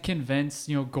they have to convince,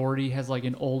 Gordy has like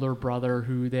an older brother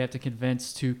who they have to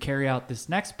convince to carry out this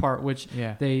next part, which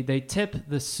Yeah. they tip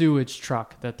the sewage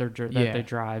truck that they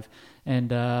drive, and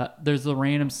there's the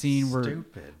random scene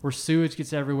Stupid. where sewage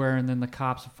gets everywhere, and then the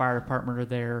cops and fire department are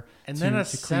there, And to- then a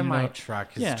to clean it semi up.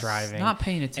 truck is Yes, driving. not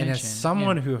paying And attention. as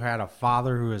someone Yeah. who had a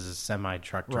father who was a semi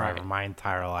truck driver Right. my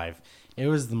entire life, it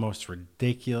was the most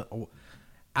ridiculous.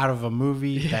 Out of a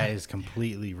movie that is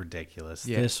completely ridiculous,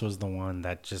 Yeah. this was the one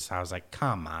that just I was like,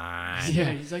 come on. Yeah,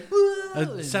 he's like,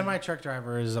 A semi truck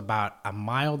driver is about a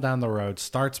mile down the road,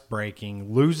 starts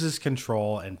braking, loses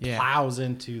control, and Yeah. plows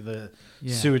into the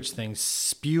Yeah. sewage thing,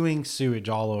 spewing sewage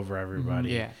all over everybody.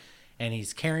 Yeah. And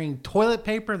he's carrying toilet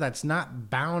paper that's not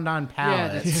bound on yeah,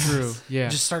 pallets. that's true. Yeah,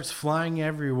 It just starts flying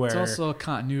everywhere. it's also a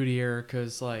continuity error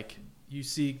because like you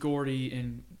see Gordy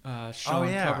and Sean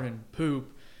yeah. covered in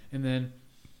poop, and then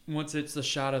once it's the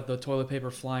shot of the toilet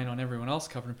paper flying on everyone else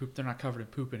covered in poop, they're not covered in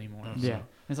poop anymore. Yeah,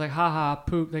 it's like haha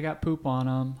poop. They got poop on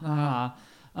them.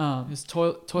 Haha. It's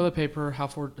toilet paper. How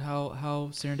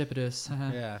serendipitous.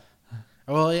 yeah.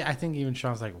 Well, I think even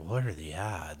Sean's like, what are the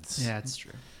odds? Yeah, it's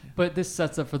true. But this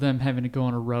sets up for them having to go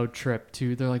on a road trip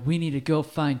too. They're like, we need to go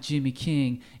find Jimmy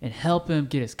King and help him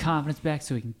get his confidence back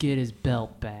so he can get his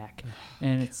belt back.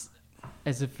 And it's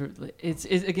as if it's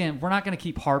again, we're not going to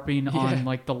keep harping on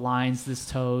like the lines this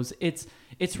toes. It's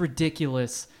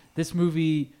ridiculous. This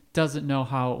movie doesn't know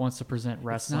how it wants to present It's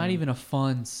wrestling. not even a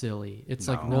fun silly. It's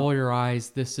like No. roll your eyes.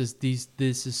 This is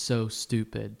so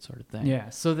stupid sort of thing. Yeah,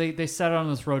 so they set out on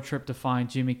this road trip to find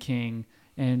Jimmy King,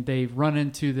 and they run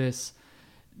into this.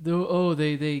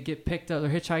 They get picked up. They're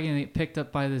hitchhiking. And they get picked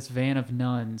up by this van of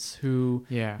nuns who,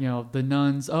 Yeah. the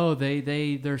nuns.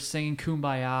 They're singing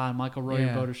 "Kumbaya" and Michael Yeah.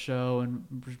 Rotoboda show and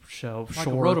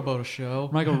Michael Rotoboda show.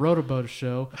 Michael Rotoboda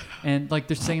show, and like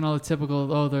they're singing all the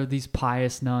typical. They're these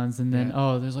pious nuns, and then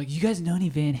there's like, you guys know any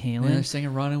Van Halen? And they're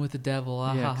singing "Running with the Devil."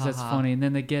 Ah, Yeah, ha, because ha, that's ha. funny. And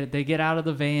then they get out of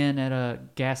the van at a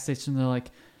gas station. They're like,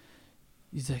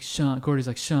 Gordy's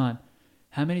like, Sean,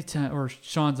 how many times? Or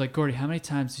Sean's like, Gordy, how many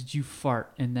times did you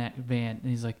fart in that van? And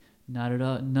he's like, not at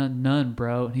all, none,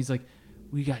 bro. And he's like,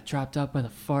 we got dropped out by the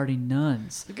farting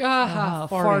nuns.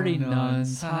 Farting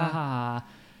nuns. Ha ha.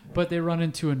 But they run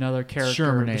into another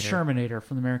character, the Shermanator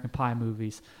from the American Pie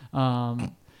movies.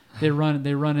 They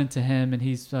run into him, and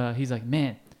he's like,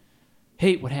 man,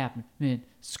 hate what happened, man.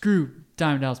 Screw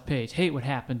Diamond Dallas Page. Hate what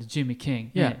happened to Jimmy King.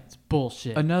 Yeah. Man, it's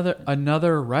bullshit.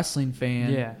 Another wrestling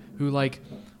fan. Yeah. Who like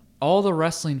all the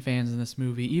wrestling fans in this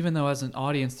movie, even though as an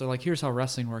audience they're like, here's how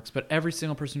wrestling works, but every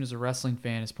single person who's a wrestling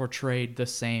fan is portrayed the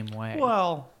same way.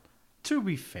 Well, to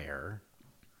be fair,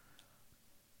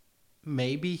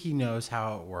 maybe he knows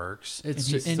how it works. It's And just,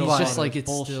 he's and still he's just on like his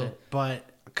it's bullshit. still. But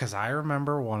because I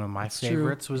remember one of my true.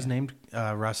 favorites was named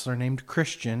wrestler named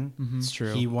Christian. It's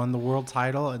true. He won the world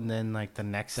title, and then like the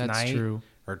next That's night true.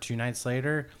 or 2 nights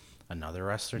later, another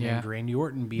wrestler Yeah. named Randy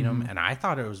Orton beat him, and I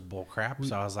thought it was bull crap.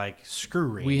 So I was like, screw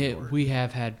Randy Orton. We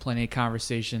have had plenty of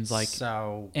conversations like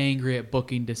so angry at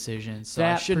booking decisions. So I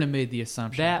That shouldn't per- have made the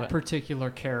assumption. That but particular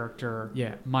character,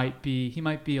 Yeah. might be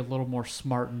a little more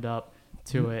smartened up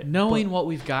to it. knowing what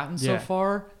we've gotten so Yeah.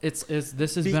 far, this has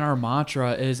been our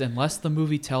mantra: is unless the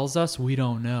movie tells us, we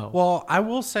don't know. well, I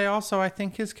will say also, I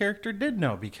think his character did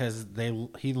know because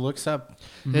he looks up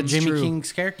That's Jimmy true.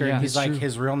 King's character, Yeah, and he's it's like, true.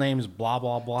 his real name's blah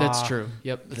blah blah. That's true.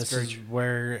 Yep, that's This very is true.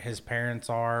 where his parents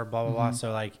are, blah blah blah.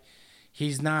 So like,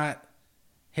 he's not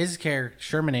his character.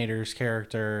 Shermanator's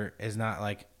character is not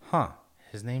like,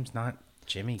 his name's not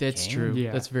Jimmy. That's King? true.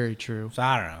 Yeah. That's very true. So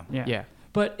I don't know. Yeah. Yeah.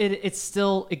 But it's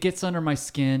still, it gets under my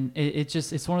skin. It's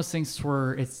one of those things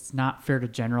where it's not fair to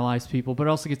generalize people, but it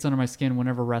also gets under my skin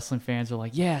whenever wrestling fans are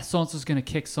like, yeah, so-and-so's going to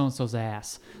kick so-and-so's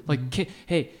ass. Like,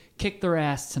 kick their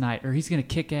ass tonight, or he's going to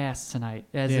kick ass tonight.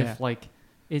 As Yeah. if, like,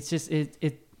 it's just,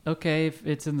 okay, if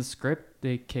it's in the script,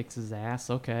 they kicks his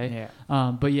ass, okay.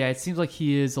 Yeah. But yeah, it seems like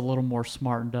he is a little more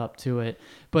smartened up to it.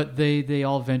 But they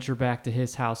all venture back to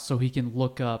his house so he can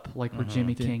look up like where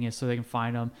Jimmy King is, so they can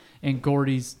find him. And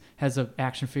Gordy's has an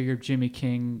action figure of Jimmy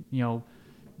King,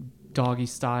 doggy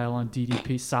style on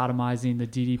DDP, sodomizing the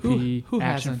DDP Who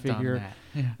action hasn't figure.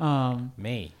 done that?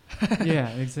 Me. Yeah,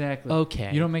 exactly.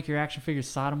 Okay. You don't make your action figures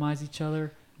sodomize each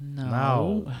other?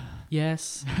 No.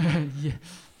 Yes. Yeah.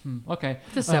 Okay.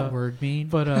 What does that word mean?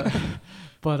 But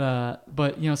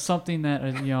something that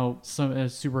a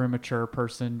super immature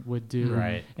person would do,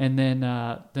 Right. And then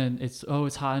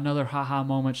it's hot, another haha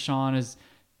moment. Sean is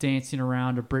dancing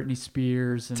around to Britney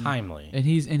Spears and Timely. and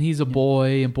he's a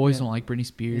boy, and boys don't like Britney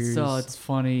Spears. So it's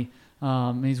funny.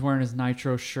 He's wearing his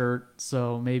Nitro shirt,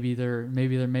 so maybe they're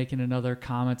making another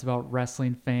comment about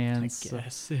wrestling fans. I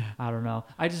guess. So, I don't know.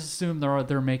 I just assume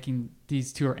they're making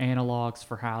these two are analogs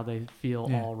for how they feel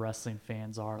Yeah. all wrestling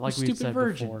fans are, like we've Stupid said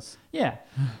virgins. before. Yeah,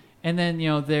 and then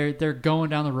they're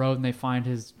going down the road and they find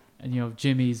his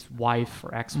Jimmy's wife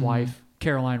or ex-wife,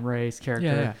 Caroline Ray's character,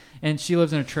 Yeah. and she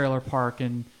lives in a trailer park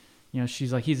and.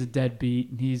 She's like, he's a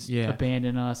deadbeat and he's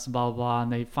abandoned us and blah, blah, blah.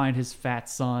 And they find his fat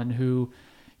son who,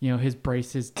 his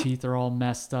teeth are all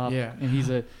messed up. Yeah. And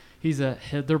they're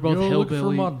both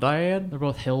hillbillies. dad. They're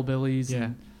both hillbillies. Yeah.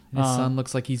 And, His son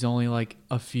looks like he's only like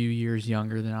a few years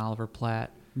younger than Oliver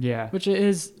Platt, yeah. which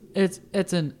it's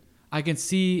I can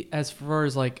see as far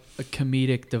as like a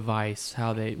comedic device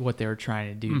what they were trying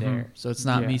to do there. So it's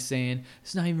not Yeah. me saying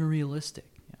it's not even realistic.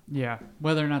 Yeah.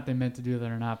 Whether or not they meant to do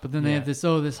that or not. But then they Yeah.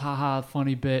 have this haha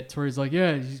funny bit where he's like,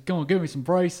 yeah, he's going to give me some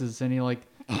braces. And he like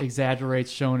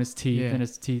exaggerates showing his teeth Yeah. and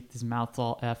his mouth's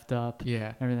all effed up.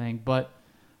 Yeah. Everything. But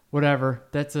whatever.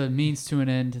 That's a means to an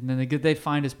end. And then they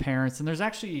find his parents. And there's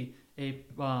actually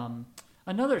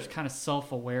another kind of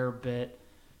self-aware bit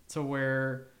to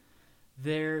where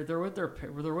they're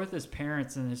with his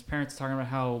parents, and his parents talking about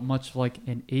how much like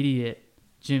an idiot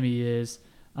Jimmy is.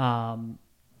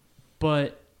 But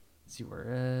let's see where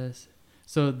it is.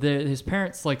 So his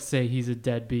parents like say he's a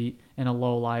deadbeat and a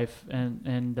lowlife,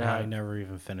 and I never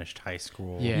even finished high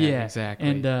school. Yeah. exactly.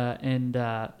 And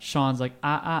Sean's like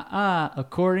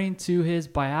according to his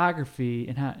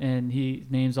biography, and he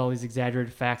names all these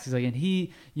exaggerated facts. He's like, and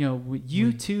he,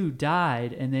 you two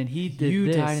died, and then he did You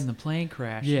this. died in the plane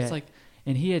crash. Yeah. It's like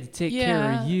and he had to take care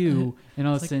of Yeah. you, and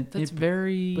all it's this. like, that's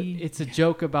very. But it's a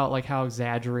joke about like how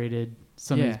exaggerated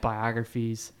some of Yeah. these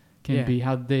biographies can Yeah. be.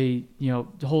 How they,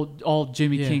 all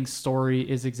Jimmy Yeah. King's story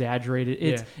is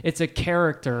exaggerated. It's a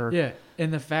character. Yeah,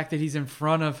 and the fact that he's in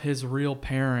front of his real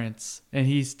parents and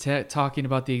he's talking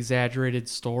about the exaggerated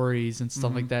stories and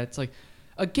stuff like that. It's like,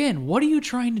 again, what are you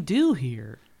trying to do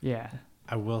here? Yeah.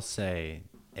 I will say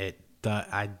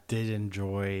I did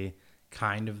enjoy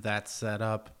kind of that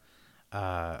setup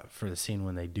for the scene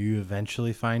when they do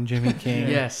eventually find Jimmy King.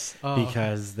 Yes. Oh.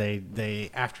 Because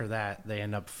they after that they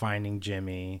end up finding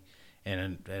Jimmy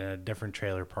in a different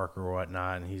trailer park or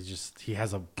whatnot, and he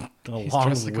has a He's long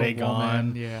dressed like a wig woman,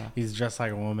 on. yeah. He's dressed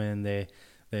like a woman. They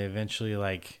eventually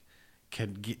like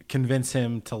could convince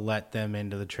him to let them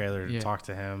into the trailer to Yeah. talk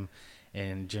to him,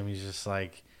 and Jimmy's just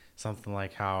like something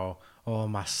like how, oh,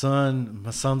 my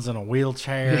son's in a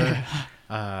wheelchair.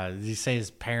 Did he say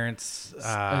his parents?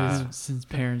 Since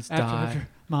parents After died.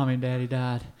 mommy and daddy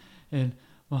died, and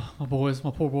my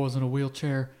poor boy's in a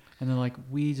wheelchair, and then like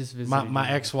we just visited. my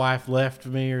ex-wife left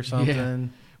me or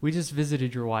something. we just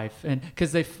visited your wife, and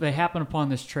because they happen upon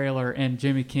this trailer, and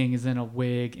Jimmy King is in a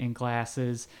wig and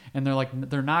glasses, and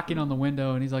they're knocking on the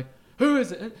window, and he's like, who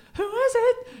is it? Who is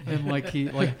it?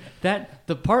 And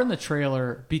the part in the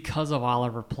trailer, because of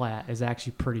Oliver Platt, is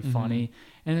actually pretty funny.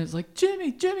 And it's like,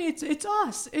 Jimmy, it's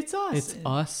us. It's us. It's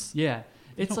us. Yeah.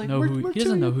 It's like, know we're he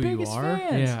doesn't know who you biggest are.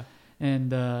 fans.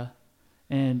 Yeah.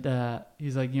 And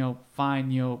he's like,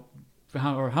 fine,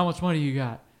 how much money you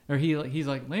got? Or he's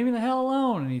like, leave me the hell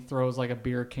alone. And he throws like a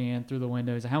beer can through the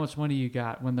window. He's like, how much money you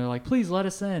got? When they're like, please let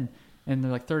us in. And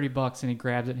they're like $30, and he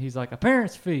grabs it. And he's like, a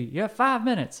parent's fee. You have 5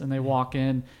 minutes. And they walk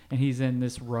in, and he's in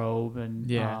this robe and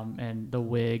and the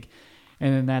wig.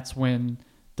 And then that's when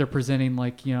they're presenting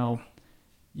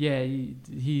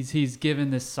he's given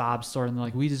this sob story, and they're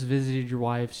like, we just visited your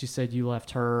wife. She said you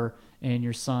left her and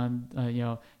your son.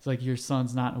 It's like, your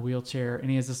son's not in a wheelchair. And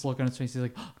he has this look on his face. He's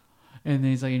like, and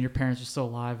then he's like, and your parents are still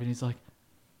alive. And he's like,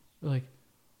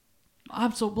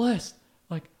 I'm so blessed.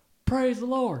 Like, praise the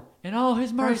Lord and all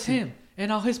His mercy. Praise Him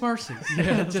and all His mercies.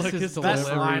 Yeah, just like his Best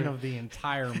delivery. line of the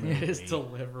entire movie. His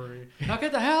delivery. Now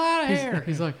get the hell out of here.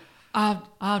 He's like, I'm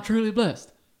truly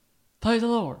blessed. Praise the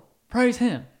Lord. Praise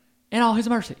Him and all His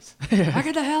mercies. I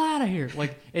get the hell out of here.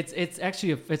 Like, it's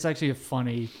actually a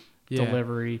funny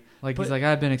delivery. Like, But- he's like,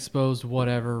 I've been exposed.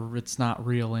 Whatever. It's not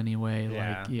real anyway.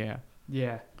 Yeah. Like,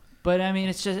 Yeah, but I mean,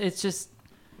 it's just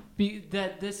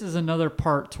that this is another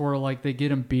part to where like they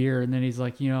get him beer, and then he's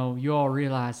like, you all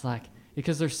realize, like,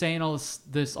 because they're saying all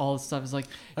this stuff is like,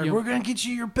 We're gonna get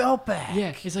you your belt back.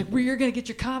 yeah, he's like, you're gonna get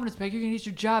your confidence back, you're gonna get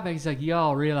your job back. He's like,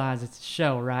 y'all realize it's a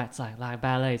show, right? It's like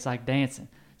ballet, it's like dancing,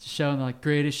 it's a show, and they're like,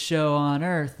 greatest show on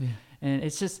earth, and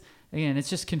it's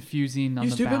just confusing on you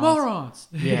the stupid balance.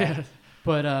 morons. Yeah.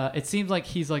 But it seems like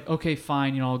he's like, okay,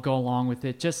 fine, I'll go along with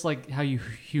it. Just like how you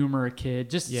humor a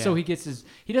kid, so he gets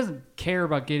he doesn't care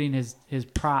about getting his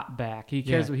prop back. He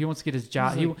cares, he wants to get his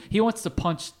job. He wants to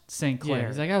punch St. Clair. Yeah,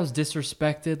 he's like, I was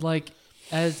disrespected,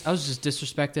 I was just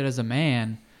disrespected as a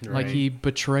man. Like, he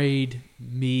betrayed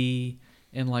me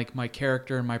and like my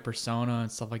character and my persona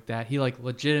and stuff like that. He like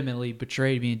legitimately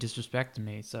betrayed me and disrespected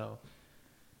me. So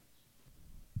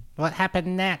What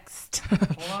happened next?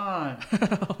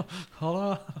 Hold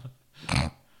on.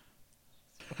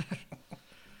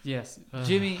 Yes,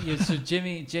 Jimmy. So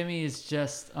Jimmy is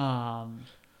just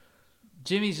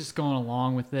Jimmy's just going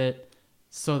along with it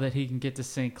so that he can get to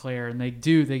St. Clair, and they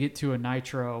get to a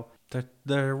nitro.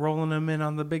 They're rolling him in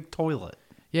on the big toilet.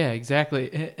 yeah,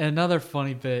 exactly. Another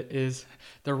funny bit is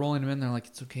they're rolling him in. They're like,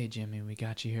 "It's okay, Jimmy. We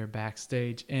got you here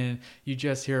backstage." And you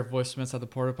just hear a voice from inside the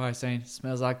porta potty saying,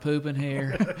 "Smells like poop in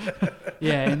here."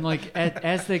 Yeah, and like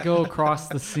as they go across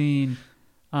the scene,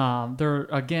 there are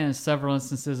again several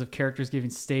instances of characters giving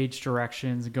stage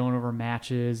directions and going over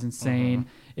matches and saying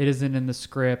it isn't in the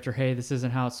script, or hey, this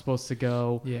isn't how it's supposed to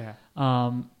go. Yeah.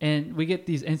 And we get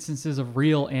these instances of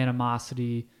real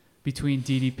animosity between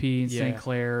DDP and St.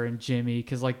 Clair and Jimmy,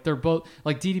 because like they're both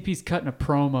like DDP's cutting a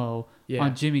promo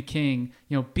on Jimmy King,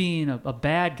 being a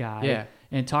bad guy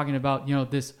and talking about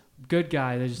this good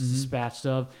guy that just dispatched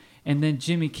of. And then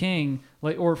Jimmy King,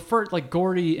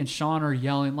 Gordy and Sean are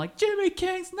yelling like, Jimmy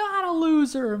King's not a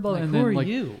loser. And Like, then who are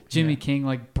you? Jimmy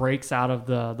King breaks out of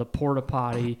the porta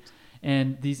potty,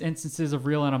 and these instances of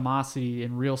real animosity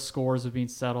and real scores are being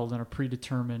settled and are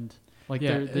predetermined. Like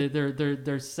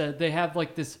they're said they have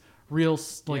like this real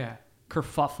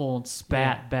kerfuffle and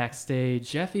spat backstage.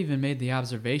 Jeff even made the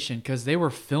observation because they were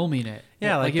filming it.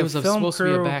 Yeah, like it was the film supposed to be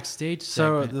crew- a backstage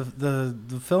So segment.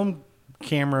 the film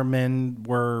cameramen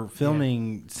were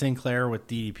filming Sinclair with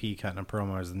DDP cutting a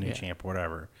promo as the new champ,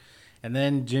 whatever, and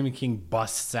then Jimmy King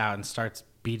busts out and starts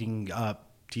beating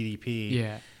up DDP.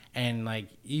 Yeah. And like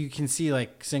you can see,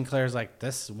 like Sinclair's like,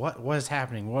 "This what is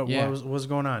happening? What was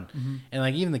going on?" And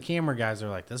like even the camera guys are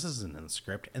like, "This isn't in the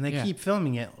script," and they keep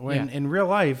filming it. When in real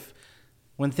life,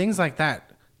 when things like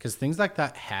that, because things like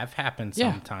that have happened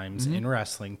sometimes in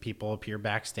wrestling, people appear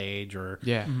backstage or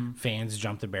fans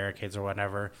jump the barricades or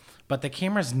whatever, but the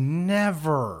cameras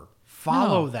never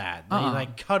follow that. They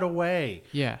like cut away.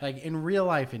 Yeah. Like in real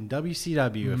life in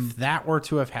WCW, if that were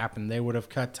to have happened, they would have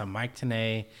cut to Mike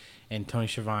Tenay and Tony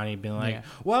Schiavone being like,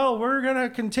 well, we're going to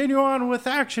continue on with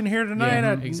action here tonight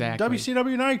at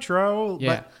WCW Nitro.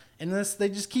 Yeah. But in this, they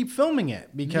just keep filming it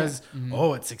because,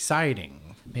 it's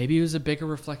exciting. Maybe it was a bigger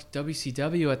reflection.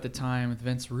 WCW at the time with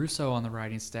Vince Russo on the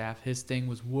writing staff, his thing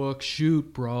was work,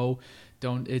 shoot, bro.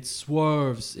 It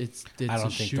swerves. It's I don't a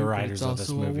think shoot, the but writers it's of this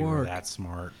also a movie were work. that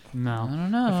smart. No, I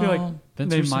don't know. I feel like Vince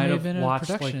they Russo might may have been a watched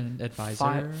production like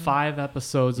advisor. five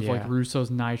episodes of like Yeah. Russo's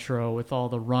Nitro with all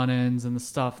the run-ins and the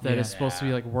stuff that is supposed to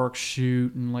be like work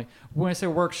shoot, and like when I say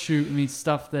work shoot, it means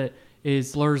stuff that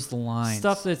is blurs the lines.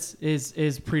 stuff that's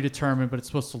is predetermined, but it's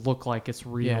supposed to look like it's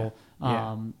real.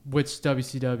 Yeah. Which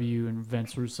WCW and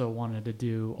Vince Russo wanted to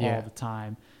do all Yeah. the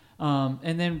time.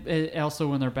 And then also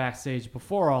when they're backstage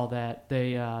before all that,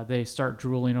 they start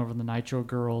drooling over the Nitro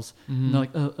girls. And they're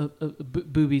like,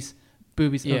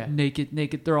 boobies, Yeah.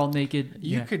 naked. They're all naked.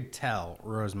 You could tell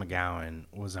Rose McGowan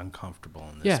was uncomfortable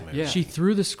in this Yeah, movie. Yeah. she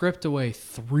threw the script away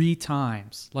 3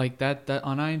 times. Like that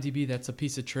on IMDb, that's a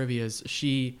piece of trivia. Is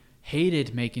she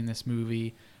hated making this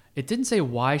movie. It didn't say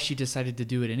why she decided to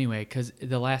do it anyway, because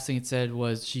the last thing it said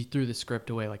was she threw the script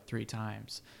away like 3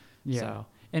 times. Yeah. So,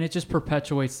 And it just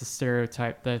perpetuates the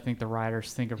stereotype that I think the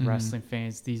writers think of wrestling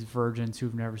fans, these virgins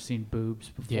who've never seen boobs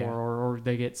before, Yeah. or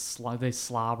they get they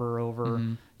slobber over,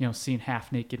 seeing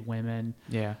half naked women.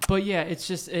 yeah. But yeah, it's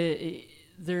just they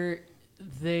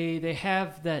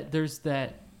have that, there's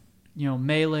that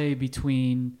melee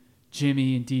between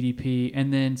Jimmy and DDP,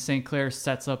 and then St. Clair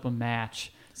sets up a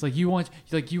match. It's like you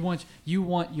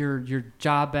want your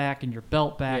job back and your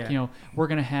belt back. Yeah. We're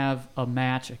gonna have a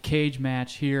match, a cage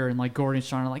match here, and like Gordy and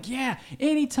Shawn are like, yeah,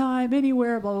 anytime,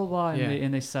 anywhere, blah blah blah, Yeah.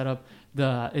 and they set up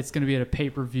it's gonna be at a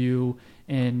pay-per-view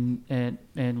in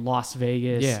Las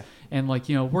Vegas. Yeah. And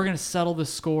we're gonna settle the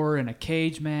score in a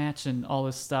cage match and all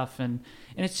this stuff, and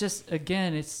it's just,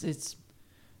 again, it's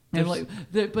and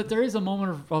but there is a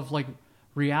moment of like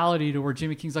reality to where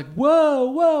Jimmy King's like, whoa,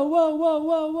 whoa, whoa, whoa,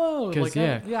 whoa, whoa. 'Cause,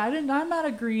 I'm not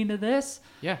agreeing to this.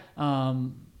 Yeah.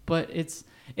 But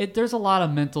there's a lot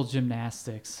of mental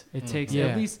gymnastics. It takes Yeah.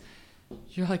 at least.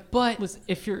 You're like, but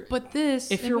If you're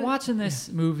this. if you're watching this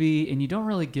movie and you don't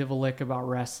really give a lick about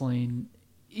wrestling,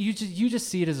 you just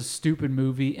see it as a stupid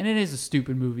movie, and it is a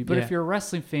stupid movie. But Yeah. if you're a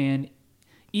wrestling fan,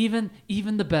 even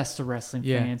the best of wrestling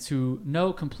Yeah. fans who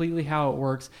know completely how it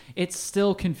works, it's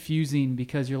still confusing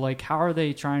because you're like, how are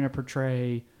they trying to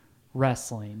portray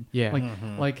wrestling? Yeah.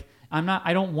 Like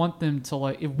I don't want them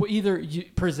to either you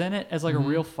present it as like a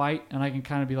real fight, and I can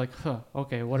kind of be like, huh,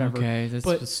 okay, whatever. Okay,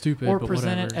 that's stupid, Or but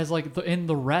present it whatever. as like in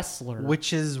the wrestler.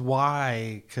 Which is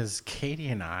why, because Katie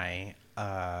and I,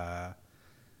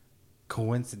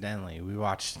 coincidentally, we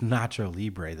watched Nacho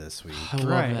Libre this week. I love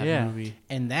Right, that yeah. movie.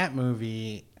 And that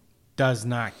movie does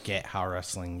not get how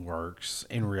wrestling works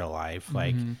in real life.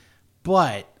 Like,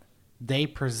 but they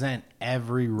present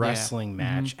every wrestling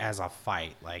match as a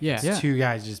fight. Like, Yeah. it's Yeah. two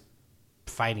guys just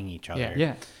fighting each other.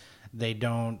 Yeah. They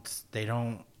don't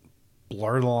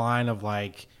blur the line of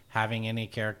like having any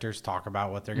characters talk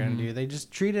about what they're going to do. They just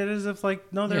treat it as if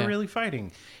like, no, they're Yeah. really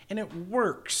fighting, and it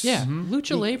works. Yeah.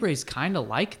 Lucha Libre is kind of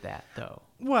like that, though.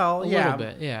 Well, A yeah,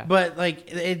 little bit, yeah. But like,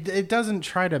 it doesn't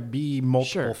try to be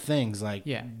multiple Sure. things. Like,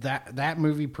 Yeah. that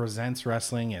movie presents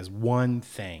wrestling as one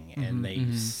thing, Mm-hmm, and they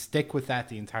stick with that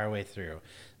the entire way through.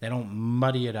 They don't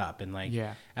muddy it up. And like,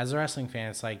 Yeah. as a wrestling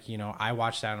fan, it's like, I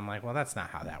watch that and I'm like, well, that's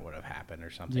not how that would have happened or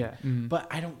something. Yeah. But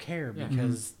I don't care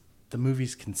because the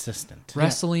movie's consistent.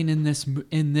 Wrestling in this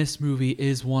movie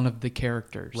is one of the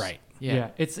characters. Right. Yeah,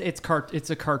 it's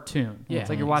a cartoon. Yeah, It's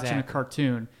like you're watching exactly. a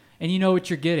cartoon, and you know what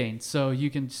you're getting, so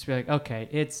you can just be like, okay,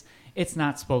 it's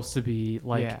not supposed to be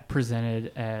like Yeah.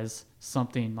 presented as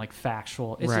something like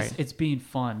factual. It's Right. just, it's being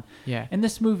fun. Yeah. And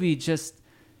this movie just,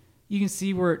 you can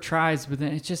see where it tries, but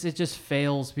then it just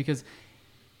fails because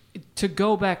to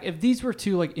go back, if these were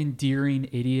two like endearing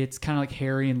idiots, kind of like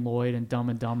Harry and Lloyd and Dumb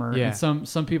and Dumber, Yeah. and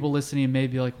some people listening may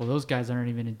be like, well, those guys aren't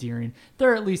even endearing.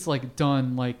 They're at least like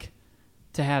done like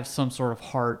to have some sort of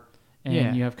heart, and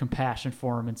Yeah. you have compassion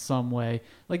for them in some way.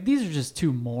 Like, these are just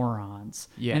two morons.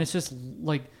 Yeah. And it's just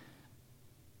like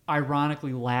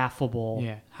ironically laughable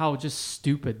Yeah. how just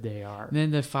stupid they are. And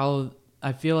then they follow.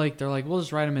 I feel like they're like, we'll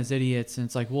just write them as idiots, and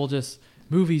it's like, we'll just.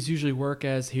 Movies usually work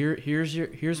as here's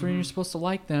when you're supposed to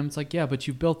like them. It's like, yeah, but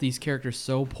you built these characters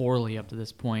so poorly up to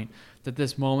this point that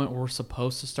this moment we're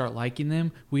supposed to start liking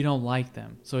them, we don't like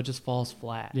them, so it just falls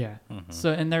flat. Yeah.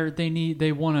 So and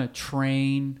they want to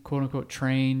train, quote unquote,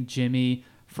 train Jimmy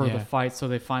for the Yeah. fight. So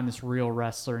they find this real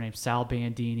wrestler named Sal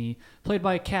Bandini, played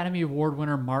by Academy Award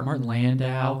winner Martin Landau.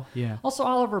 Landau. Yeah. Also,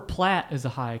 Oliver Platt is a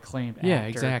high acclaimed actor. Yeah,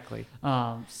 exactly.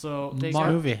 So they This got,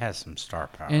 movie has some star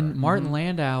power. And Martin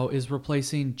Landau is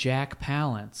replacing Jack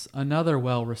Palance, another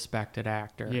well-respected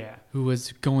actor. Yeah. Who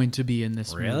was going to be in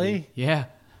this movie. Really? Yeah.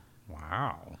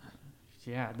 Wow.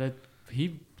 yeah,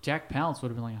 Jack Palance would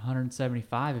have been like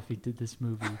 175 if he did this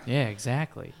movie. Yeah,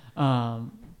 exactly.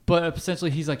 But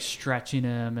essentially, he's like stretching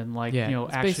him and like Yeah. you know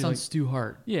it's actually based on like, Stu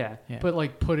Hart. yeah, Yeah. but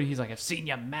like he's like, I've seen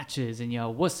your matches and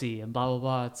wussy and blah blah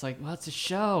blah. It's like, well, it's a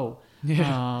show.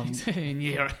 Yeah. and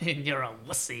you're a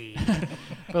wussy.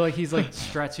 But like he's like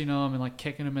stretching him and like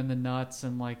kicking him in the nuts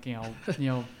and like you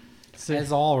know So,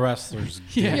 As all wrestlers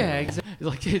do. yeah, exactly.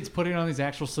 Like it's putting on these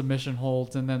actual submission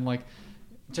holds and then like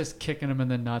just kicking them in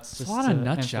the nuts. There's Just a lot of to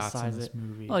nut shots in emphasize this it.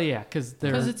 movie. Well, yeah, because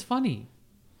it's funny.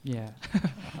 yeah.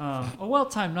 A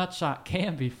well-timed nut shot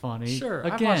can be funny. Sure,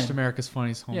 Again, I've watched America's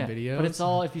Funniest Home yeah, Videos. but it's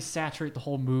all if you saturate the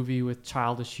whole movie with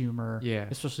childish humor. Yeah.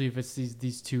 especially if it's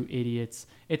these two idiots,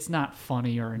 it's not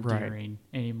funny or endearing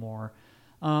anymore.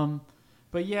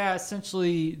 But yeah,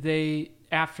 essentially they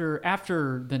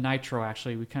after the Nitro,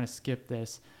 actually we kind of skipped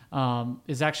this.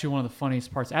 Is actually one of the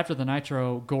funniest parts. After the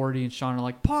Nitro, Gordy and Sean are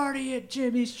like, party at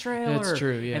Jimmy's trailer. That's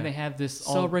true, yeah. And they have this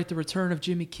Celebrate the return of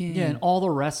Jimmy King. yeah, and all the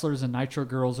wrestlers and Nitro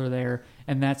girls are there,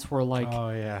 and that's where like Oh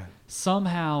yeah.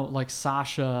 somehow like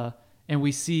Sasha, and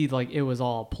we see like it was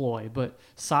all a ploy, but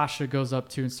Sasha goes up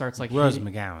to and starts like Rose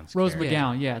hitting- McGowan's Rose character.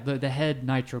 McGowan, yeah, the head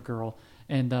Nitro girl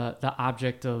and the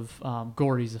object of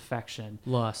Gordy's affection.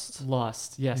 Lust.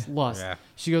 Lust, yes, lust. Yeah.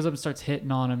 She goes up and starts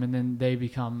hitting on him, and then they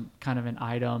become kind of an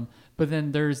item. But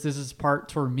then there's this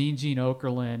part where Mean Gene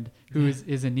Okerlund, who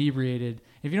is inebriated.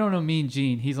 If you don't know Mean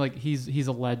Gene, he's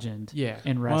a legend. Yeah.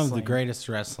 in wrestling. One of the greatest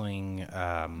wrestling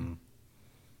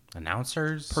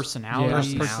announcers,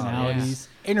 Personalities. personalities.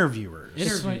 interviewers.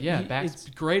 It's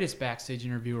greatest backstage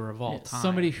interviewer of all time.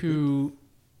 Somebody who,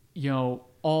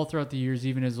 all throughout the years,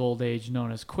 even his old age,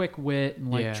 known as quick wit and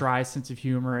like Yeah. dry sense of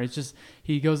humor. It's just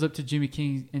he goes up to Jimmy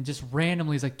King and just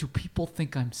randomly is like, "Do people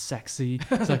think I'm sexy?"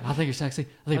 He's like, "I think you're sexy. I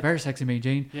think you're very sexy, Mean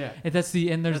Gene." Yeah. and that's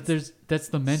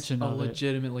the mention a of it.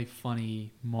 legitimately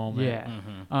funny moment.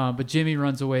 Yeah, but Jimmy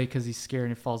runs away because he's scared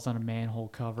and falls down a manhole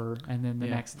cover, and then the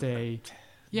Yeah. next day,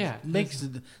 Yeah.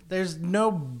 There's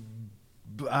no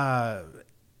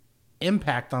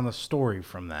impact on the story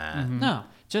from that. No.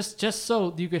 just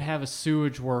so you could have a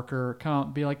sewage worker come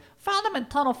and be like, "Found him in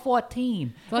tunnel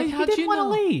 14." Like, he how'd didn't you want to know?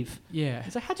 leave. Yeah.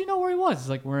 He's like, "How'd you know where he was?" He's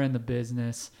like, "We're in the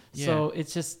business." So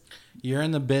it's just You're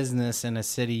in the business in a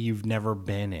city you've never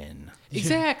been in.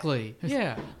 Exactly.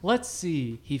 Yeah. let's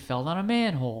see. He fell down a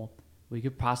manhole. We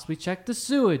could possibly check the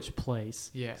sewage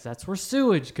place. Yeah. 'Cause that's where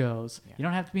sewage goes. You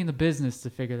don't have to be in the business to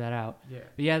figure that out. Yeah.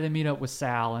 But yeah, they meet up with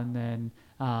Sal, and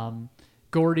then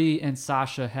Gordy and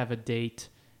Sasha have a date,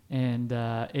 and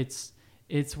it's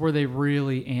where they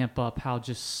really amp up how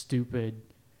just stupid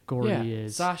Gordy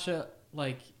is. Sasha,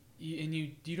 like,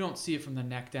 you don't see it from the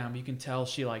neck down, but you can tell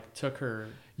she like took her.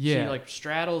 Yeah. She like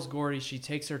straddles Gordy. She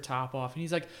takes her top off, and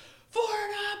he's like,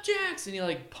 "Foreign objects," and he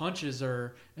like punches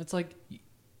her. And it's like,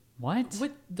 What?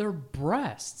 with their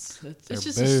breasts. It's They're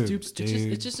just boobs, a stupid.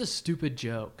 dude. It's just a stupid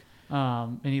joke.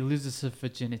 And he loses his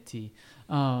virginity.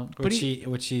 But Which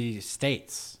he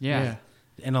states yeah.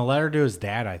 in a letter to his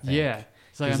dad, I think. Yeah.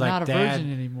 It's like, He's I'm like, not a "Dad,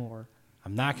 virgin anymore.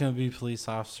 I'm not going to be a police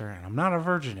officer, and I'm not a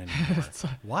virgin anymore."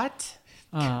 What?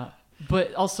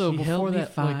 But also before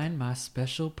that, like, my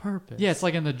special purpose. yeah, it's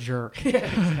like in The Jerk.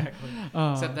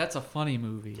 Except that's a funny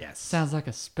movie. Yes. Sounds like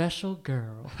a special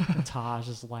girl. And Taj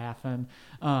is laughing.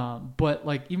 But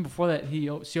like even before that,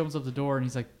 she opens up the door and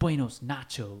he's like, "Buenos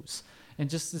nachos," and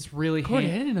just this really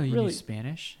Gordy, I didn't know you really, knew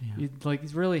Spanish. Yeah. like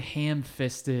these really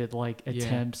ham-fisted like Yeah.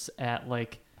 attempts at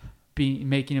like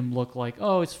making him look like,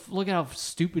 "Oh, look at how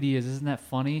stupid he is. Isn't that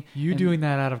funny?" You And- doing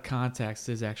that out of context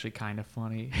is actually kind of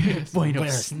funny.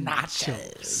 Buenos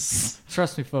nachos.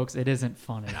 Trust me, folks, it isn't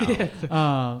funny. Especially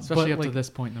but, up to like, this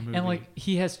point in the movie. And like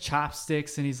he has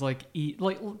chopsticks and he's like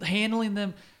handling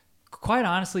them. Quite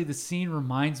honestly, the scene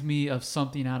reminds me of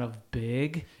something out of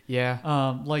Big. yeah.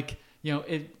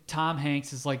 Tom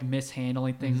Hanks is like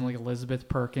mishandling things Mm-hmm. like Elizabeth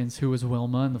Perkins, who was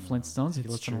Wilma in the Flintstones. If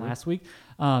you listened to last week,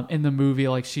 in the movie,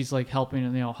 like she's like helping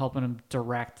him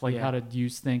direct like Yeah. how to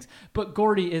use things. But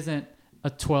Gordy isn't a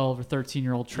 12 or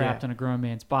 13-year-old trapped Yeah. in a grown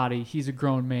man's body. He's a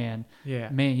grown man. Yeah.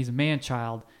 He's a man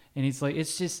child. And he's like,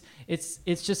 it's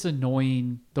just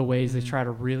annoying the ways they try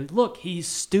to really look. He's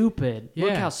stupid. Look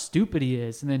Mm-hmm. Yeah. how stupid he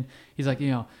is. And then he's like,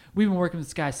 we've been working with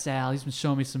this guy Sal. He's been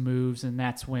showing me some moves, and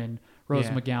that's when Rose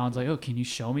Yeah. McGowan's like, "Oh, can you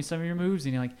show me some of your moves?"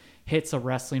 And he like hits a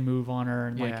wrestling move on her,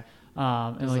 and Yeah.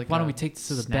 and It's like, like why don't a we take this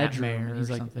to the snap bedroom? mare And he's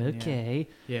or like, something, yeah. okay.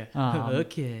 Yeah.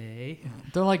 Okay.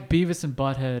 They're like Beavis and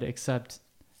Butthead, except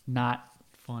not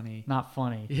Funny.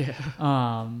 funny. Yeah.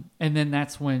 And then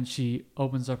that's when she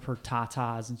opens up her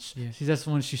tatas, and that's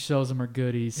when she shows him her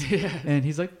goodies. And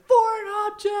he's like, "Foreign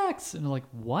objects," and they're like,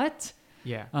 "What?"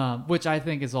 Yeah. Which I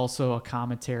think is also a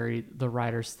commentary the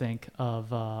writers think of.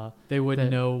 They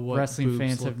wouldn't that know what wrestling boobs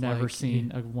fans look have never like.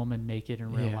 seen a woman naked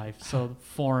in real Yeah. life. So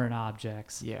foreign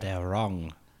objects. Yeah. They're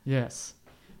wrong. Yes.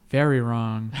 Very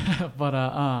wrong. But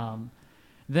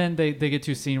Then they get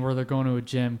to a scene where they're going to a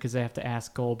gym because they have to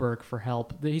ask Goldberg for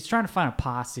help. He's trying to find a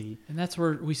posse. And that's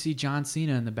where we see John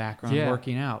Cena in the background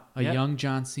working out. A young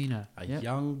John Cena. A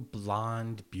young,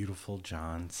 blonde, beautiful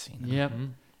John Cena. Yep.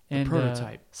 And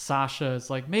prototype. Sasha is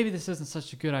like, maybe this isn't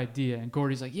such a good idea. And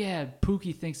Gordy's like, yeah,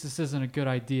 Pookie thinks this isn't a good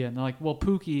idea. And they're like, well,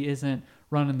 Pookie isn't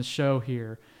running the show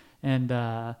here. And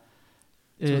So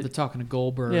they're talking to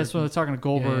Goldberg. Yeah, so they're talking to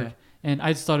Goldberg. Yeah. And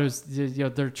I just thought it was,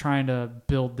 they're trying to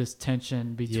build this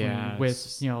tension between with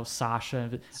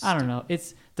Sasha. I don't know.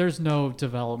 There's no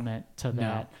development to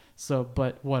that. So,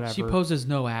 but whatever. She poses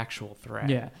no actual threat.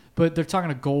 Yeah, but they're talking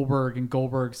to Goldberg, and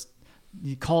Goldberg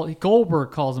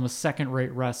calls him a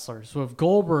second-rate wrestler. So if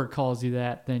Goldberg calls you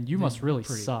that, then you must really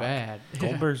Pretty suck. bad.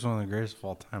 Goldberg's one of the greatest of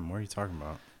all time. What are you talking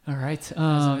about? All right. As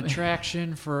an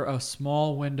attraction for a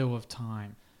small window of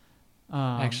time.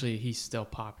 Um, Actually, he's still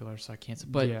popular, so I can't say.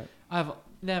 But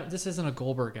this isn't a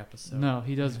Goldberg episode. No,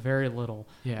 he does very little.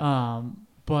 Yeah.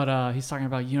 But he's talking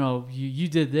about, you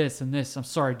did this and this. I'm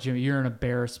sorry, Jimmy, you're an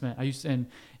embarrassment.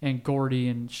 And Gordy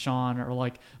and Sean are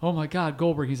like, oh my God,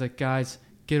 Goldberg. He's like, guys,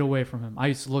 get away from him. I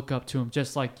used to look up to him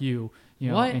just like you.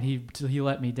 What? And he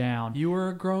let me down. You were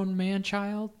a grown man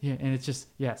child? Yeah, and it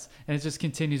just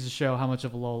continues to show how much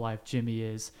of a lowlife Jimmy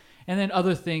is. And then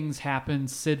other things happen.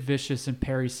 Sid Vicious and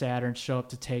Perry Saturn show up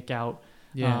to take out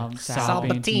Sal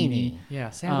Bettini. Yeah,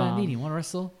 Sal Bettini. Want to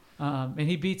wrestle? And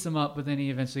he beats him up, but then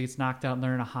he eventually gets knocked out, and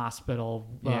they're in a hospital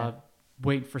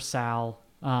waiting for Sal.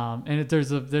 And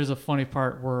there's a funny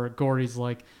part where Gordy's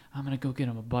like, I'm gonna go get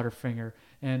him a Butterfinger,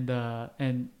 and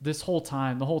the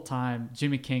whole time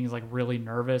Jimmy King is like really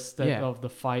nervous of the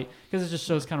fight, because it just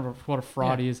shows kind of what a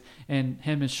fraud he is. And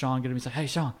him and Sean get him. He's like, hey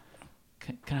Sean,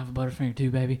 can I have a Butterfinger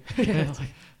too, baby? I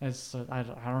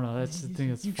don't know. That's the thing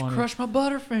that's you funny. Crushed my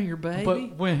Butterfinger, baby.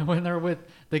 But when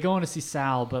they go in to see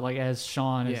Sal, but like as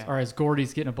as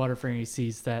Gordy's getting a Butterfinger, he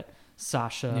sees that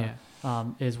Sasha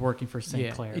is working for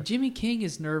St. Clair. Jimmy King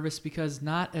is nervous because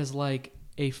not as like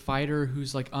a fighter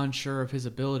who's like unsure of his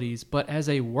abilities, but as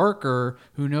a worker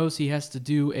who knows he has to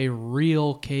do a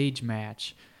real cage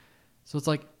match. So it's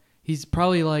like he's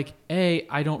probably like, A,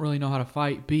 I don't really know how to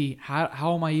fight. B, how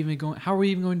are we even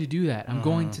going to do that? I'm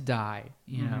going to die,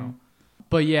 you know.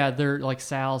 But yeah, they're like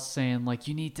Sal's saying like,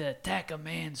 you need to attack a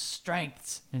man's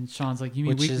strengths, and Sean's like, you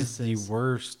mean weaknesses? Which is the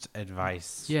worst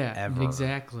advice ever.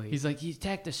 Exactly. He's like, you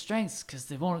attack the strengths because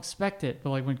they won't expect it.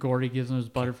 But like when Gordy gives him his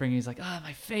Butterfinger, he's like,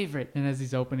 my favorite. And as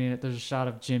he's opening it, there's a shot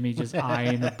of Jimmy just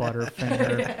eyeing the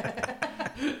Butterfinger.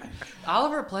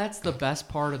 Oliver Platt's the best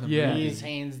part of the movie. He's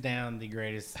hands down the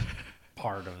greatest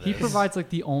part of this. He provides like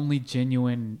the only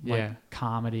genuine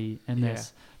comedy in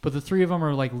this. But the three of them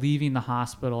are like leaving the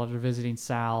hospital after visiting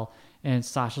Sal, and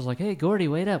Sasha's like, hey Gordy,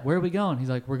 wait up, where are we going? He's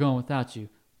like, we're going without you.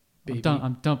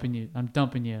 I'm dumping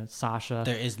you, Sasha.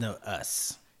 There is no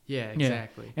us. Yeah,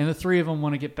 exactly. Yeah. And the three of them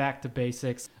want to get back to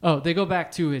basics. Oh, they go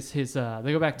back to his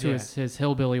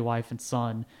hillbilly wife and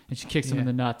son, and she kicks him in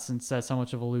the nuts and says how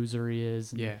much of a loser he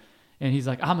is. And, and he's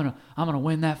like, I'm gonna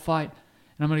win that fight,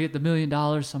 and I'm gonna get the $1 million.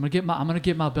 I'm gonna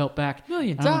get my belt back. $1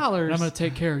 million. And I'm gonna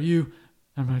take care of you.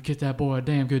 I'm gonna get that boy a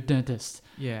damn good dentist.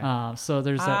 Yeah. So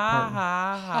there's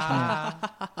that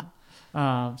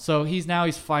part. So he's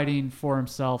fighting for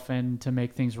himself and to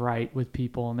make things right with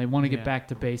people, and they want to get back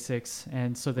to basics,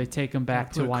 and so they take him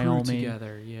back to Wyoming.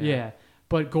 Together. Yeah.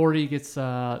 But Gordy gets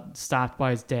stopped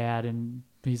by his dad, and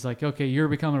he's like, "Okay, you're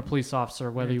becoming a police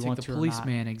officer, whether you want to or not."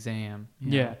 Policeman exam.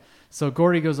 Yeah. So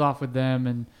Gordy goes off with them,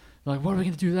 and they're like, what are we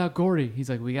gonna do without Gordy? He's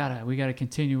like, we gotta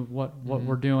continue what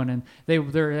we're doing, and they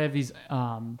have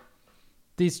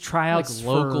these tryouts, like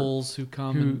locals who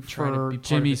come and try to be part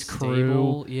Jimmy's of the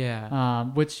stable.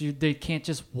 crew, which they can't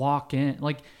just walk in,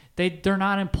 like they're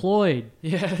not employed.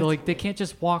 They can't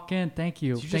just walk in. Thank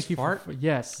you. Did you Thank just you. fart?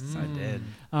 Yes, I did.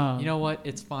 You know what?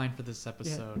 It's fine for this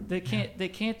episode. They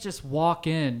can't just walk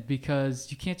in, because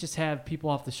you can't just have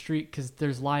people off the street, because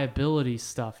there's liability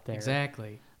stuff there.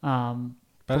 Exactly.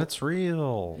 But it's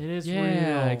real. It is real.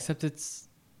 Yeah, except it's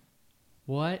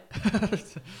what?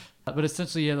 But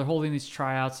essentially, they're holding these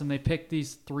tryouts, and they pick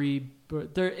these three.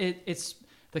 It's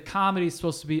the comedy is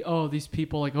supposed to be, these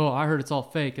people like, I heard it's all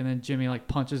fake, and then Jimmy like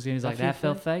punches you, and he's like, that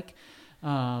felt fake.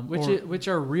 Which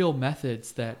are real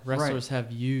methods that wrestlers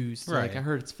have used. Right. Like, I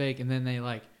heard it's fake, and then they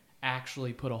like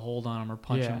actually put a hold on them or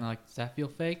punch them. And they're like, does that feel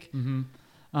fake?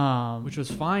 Mm-hmm. Which was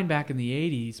fine back in the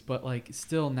 80s, but like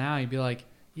still now you'd be like,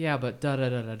 yeah, but da da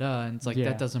da da da, and it's like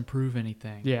that doesn't prove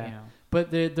anything. Yeah, you know?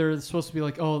 But they're supposed to be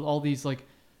like, all these like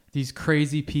these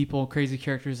crazy people, crazy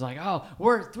characters, like,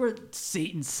 we're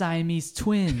Satan Siamese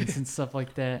twins and stuff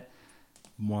like that.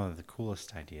 One of the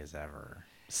coolest ideas ever.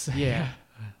 So, yeah.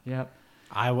 Yep.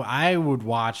 I would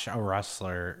watch two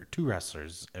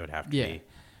wrestlers. It would have to Yeah. be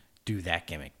do that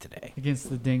gimmick today. Against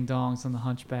the Ding Dongs and the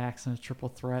Hunchbacks in a triple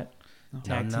threat.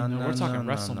 Tag team. We're talking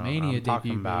WrestleMania I'm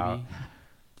talking debut, about baby.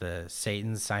 the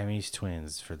Satan Siamese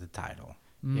twins for the title,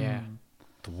 Yeah.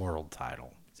 the world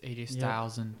title. It's AJ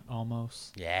Styles and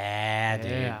almost. Yeah,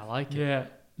 dude. Yeah, I like it. Yeah,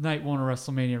 night one of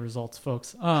WrestleMania results,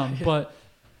 folks. But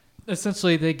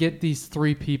essentially, they get these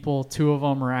three people. Two of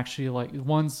them are actually like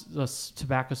one's a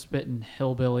tobacco spitting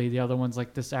hillbilly. The other one's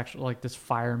like this actual like this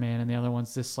fireman, and the other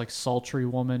one's this like sultry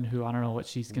woman who I don't know what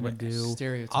she's gonna do.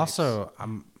 Stereotypes. Also,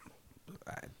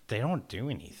 they don't do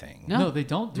anything. No. No, they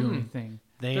don't do anything.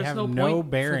 They There's have no no point for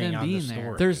bearing them on the being there.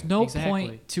 story. There's no Exactly.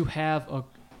 point to have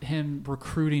him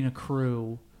recruiting a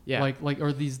crew. Yeah. Like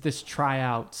or this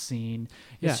tryout scene.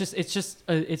 Yeah. It's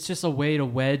just a way to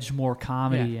wedge more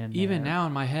comedy in. Even there. now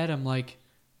in my head, I'm like,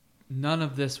 none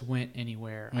of this went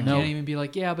anywhere. I No. can't even be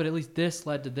like, yeah, but at least this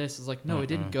led to this. It's like, no, it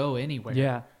didn't go anywhere.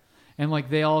 Yeah, and like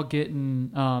they all get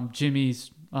in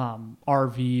Jimmy's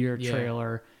RV or Yeah.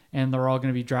 trailer, and they're all going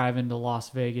to be driving to Las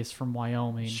Vegas from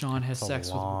Wyoming. Sean has It's a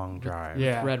sex long with drive.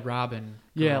 Yeah. Red Robin.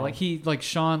 Yeah, girl. like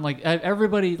Sean, like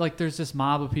everybody, like there's this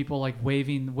mob of people like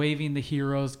waving the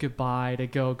heroes goodbye to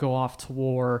go off to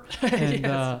war, and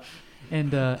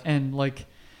and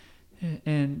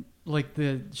like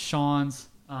the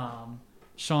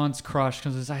Sean's crush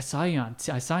comes. I saw you on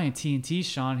TNT,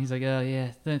 Sean. He's like,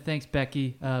 yeah, thanks,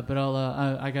 Becky, but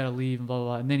I gotta leave, and blah, blah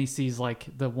blah. And then he sees like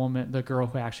the girl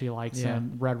who actually likes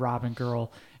him, Red Robin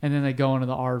girl, and then they go into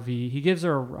the RV. He gives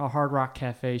her a Hard Rock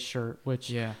Cafe shirt, which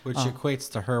Which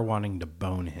equates to her wanting to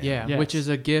bone him. Yeah, Yes. which is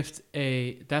a gift.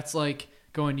 That's like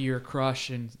going to your crush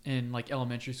in like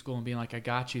elementary school and being like, I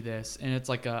got you this, and it's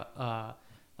like a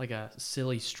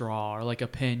silly straw or like a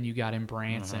pin you got in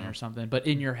Branson or something. But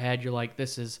in your head, you're like,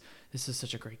 this is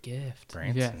such a great gift.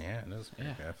 Branson, yeah, it is.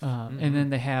 Yeah. and then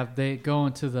they go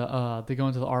into the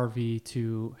RV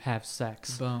to have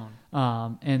sex. Bone.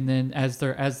 And then as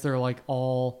they're like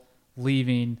all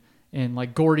leaving, and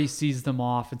like Gordy sees them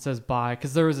off and says bye,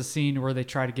 because there was a scene where they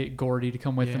try to get Gordy to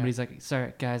come with them, Yeah. but he's like,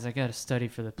 sorry guys, I got to study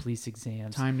for the police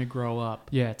exams. Time to grow up.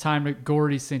 Yeah,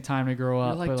 Gordy's saying time to grow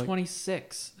up. You're like but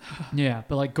 26. yeah,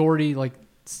 but like Gordy like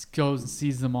goes and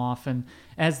sees them off, and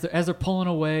as they're pulling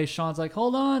away, Sean's like,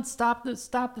 hold on, stop the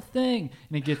thing,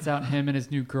 and he gets out, and him and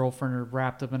his new girlfriend are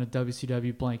wrapped up in a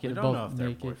WCW blanket, We don't both know if they're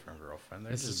naked. boyfriend girlfriend.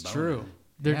 They're This just is boning. true.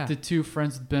 They're Yeah. the two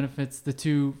friends with benefits, the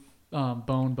two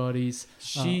bone buddies.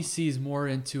 She sees more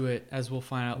into it, as we'll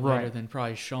find out Right. later, than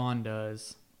probably Sean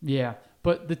does. Yeah,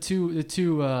 but the two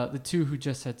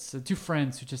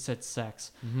friends who just had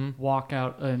sex walk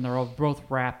out, and they're all both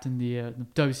wrapped in the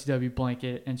WCW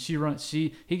blanket, and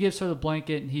he gives her the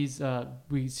blanket, and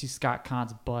we see Scott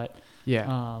Kahn's butt.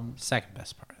 Yeah. Second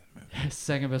best part of the movie.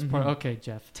 Second best part. Okay,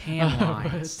 Jeff. Tan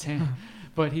lines.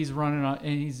 But he's running on,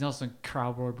 and he's also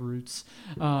cowboy roots.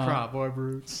 Boy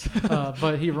Brutes.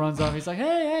 But he runs off. He's like,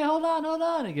 "Hey, hold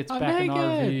on!" He gets I'm back in the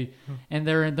RV, naked. and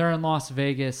they're in Las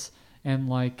Vegas, and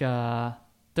like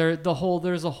there's a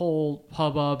whole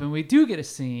hubbub, and we do get a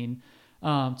scene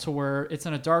to where it's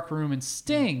in a dark room, and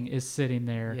Sting is sitting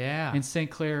there. Yeah. And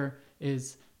St. Clair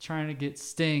is trying to get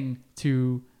Sting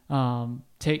to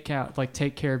take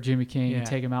care of Jimmy King and Yeah.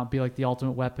 take him out and be like the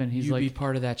ultimate weapon. He's You like, be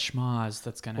part of that schmoz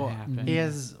that's gonna happen. He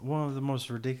has one of the most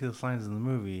ridiculous lines in the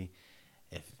movie.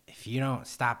 If you don't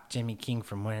stop Jimmy King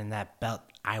from winning that belt,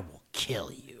 I will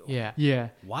kill you. Yeah. yeah.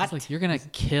 What? It's like you're gonna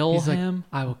kill He's him.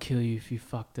 like, I will kill you if you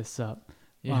fuck this up.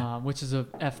 Yeah. Which is a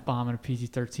F-bomb in a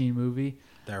PG-13 movie.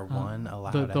 They're one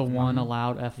allowed. The F-bomb. one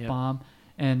allowed F-bomb.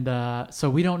 And so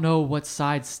we don't know what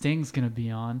side Sting's going to be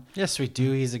on. Yes, we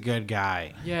do. He's a good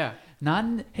guy. Yeah.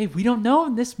 Hey, we don't know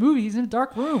in this movie. He's in a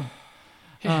dark room.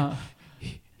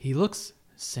 He looks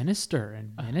sinister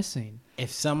and menacing.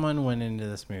 If someone went into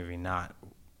this movie not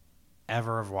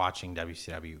ever watching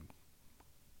WCW,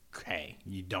 okay,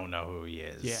 you don't know who he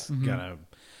is. Yeah. Gonna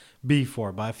be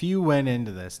for. But if you went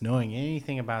into this knowing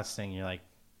anything about Sting, you're like,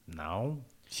 no.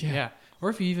 Yeah. Or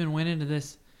if you even went into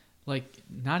this, like,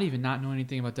 not knowing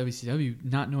anything about WCW,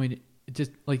 not knowing it,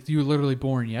 just like you were literally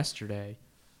born yesterday.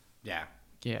 Yeah.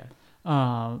 Yeah.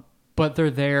 But they're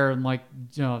there, and like,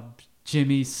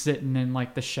 Jimmy's sitting in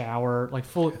like the shower, like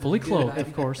fully clothed,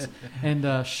 of course.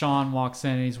 And Sean walks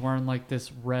in, and he's wearing like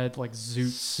this red like zoot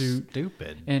suit.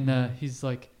 Stupid. And he's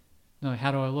like, no,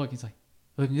 how do I look? He's like,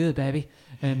 looking good, baby.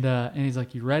 And he's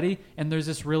like, you ready? And there's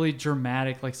this really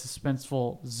dramatic, like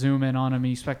suspenseful zoom in on him.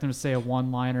 You expect him to say a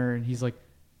one-liner, and he's like,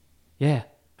 yeah,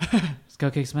 let's go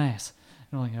kick some ass.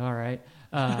 And I'm like, all right.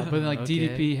 But then, like, Okay.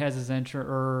 DDP has his entrance,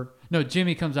 or no,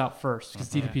 Jimmy comes out first because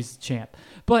DDP's the champ.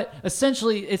 But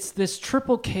essentially, it's this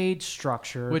triple cage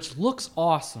structure, Which looks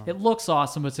awesome. it looks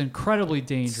awesome, but it's incredibly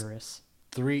dangerous.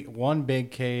 One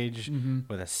big cage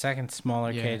with a second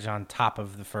smaller Yeah. cage on top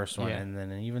of the first one, Yeah. and then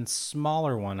an even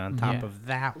smaller one on top Yeah. of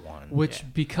that one. Which,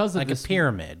 because of like this a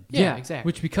pyramid. Yeah, exactly.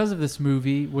 Which, because of this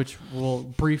movie, which we'll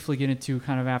briefly get into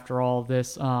kind of after all of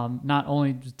this, not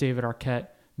only does David Arquette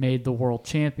made the world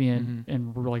champion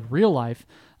in like real life,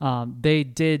 they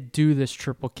did do this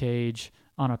triple cage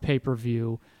on a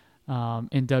pay-per-view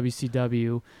in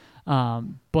WCW,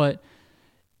 but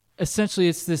essentially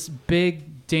it's this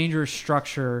big dangerous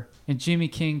structure, and Jimmy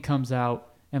King comes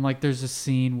out, and like there's a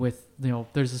scene with, you know,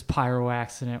 there's this pyro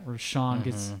accident where Sean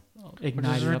gets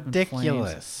ignited up in flames.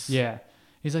 ridiculous. Yeah,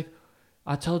 he's like,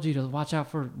 I told you to watch out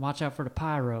for the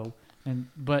pyro. And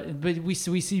but we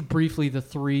see briefly the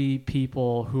three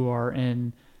people who are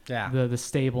in Yeah. the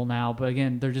stable now, but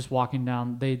again, they're just walking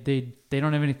down. They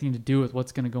don't have anything to do with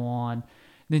what's going to go on. And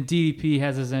then DDP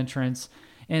has his entrance,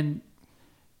 and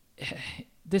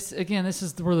this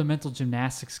is where the mental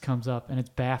gymnastics comes up, and it's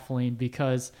baffling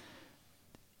because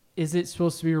is it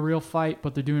supposed to be a real fight?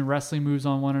 But they're doing wrestling moves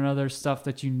on one another, stuff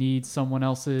that you need someone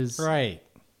else's Right.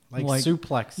 Like like-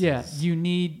 suplexes. Yeah, you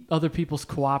need other people's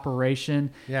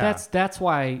cooperation. Yeah. That's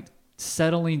why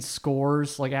settling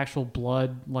scores, like actual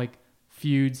blood, like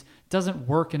feuds, doesn't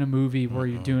work in a movie where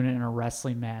you're doing it in a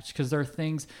wrestling match, because there are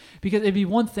things. Because it'd be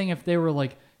one thing if they were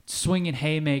like swinging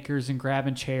haymakers and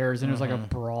grabbing chairs and it was like a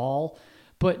brawl,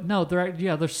 but no, they're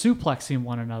suplexing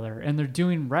one another and they're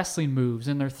doing wrestling moves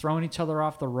and they're throwing each other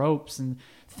off the ropes and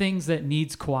things that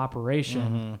needs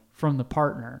cooperation from the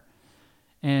partner.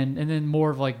 And then more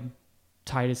of like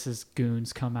Titus's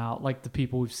goons come out, like the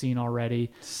people we've seen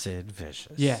already. Sid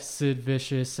Vicious. Yeah, Sid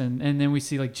Vicious, and then we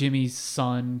see like Jimmy's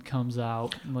son comes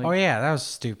out. Like, Oh yeah, that was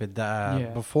stupid.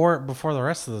 Before the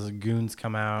rest of those goons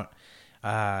come out,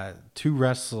 two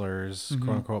wrestlers,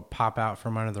 quote unquote, pop out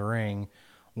from under the ring.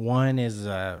 One is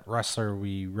a wrestler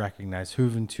we recognize,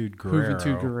 Juventud Guerrero.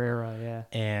 Juventud Guerrero, yeah.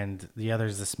 And the other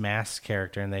is this masked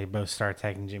character, and they both start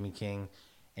attacking Jimmy King,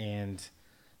 and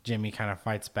Jimmy kind of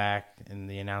fights back, and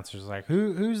the announcer's like,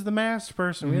 "Who's the masked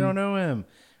person? We don't know him."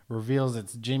 Reveals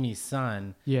it's Jimmy's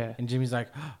son. Yeah. And Jimmy's like,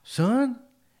 "Son?"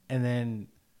 And then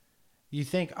you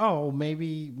think, "Oh,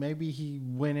 maybe he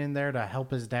went in there to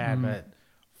help his dad," but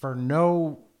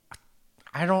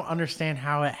I don't understand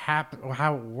how it happened or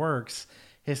how it works.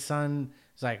 His son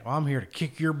is like, "I'm here to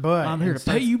kick your butt. I'm here And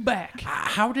to pay you back.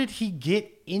 How did he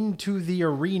get into the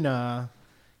arena,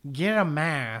 get a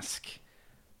mask,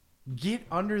 get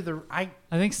under the... I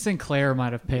think Sinclair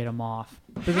might have paid him off.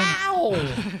 But then, How?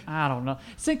 I don't know.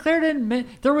 Sinclair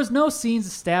didn't. There was no scenes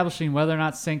establishing whether or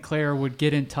not Sinclair would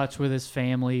get in touch with his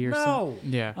family or something.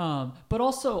 Yeah. But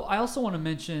also, I also want to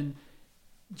mention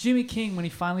Jimmy King, when he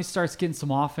finally starts getting some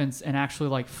offense and actually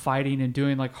like fighting and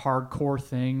doing like hardcore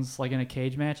things like in a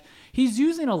cage match, he's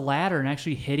using a ladder and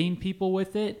actually hitting people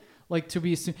with it. Like, to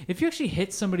be assumed, if you actually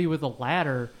hit somebody with a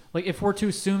ladder, like if we're to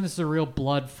assume this is a real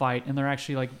blood fight and they're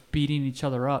actually like beating each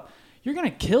other up, you're gonna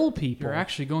kill people. You're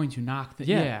actually going to knock the...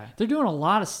 Yeah, they're doing a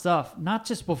lot of stuff, not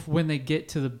just when they get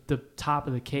to the top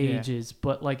of the cages,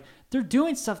 but like they're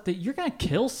doing stuff that you're gonna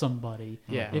kill somebody.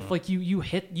 Yeah. If like you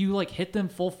hit them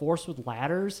full force with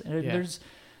ladders, and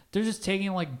they're just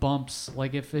taking like bumps.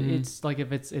 Like if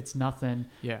it's nothing.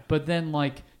 Yeah. But then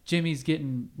like Jimmy's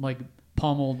getting like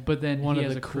pummeled, but then one he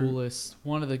of has the a crew. coolest,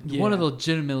 one of the Yeah.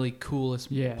 legitimately coolest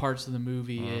Yeah. parts of the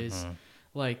movie is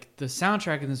like the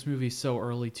soundtrack in this movie is so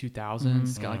early 2000s.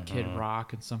 It's got like Kid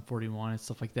Rock and Sum 41 and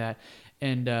stuff like that.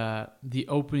 And the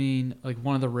opening, like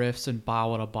one of the riffs in Ba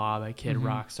Wada Ba by Kid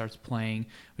Rock starts playing,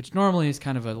 which normally is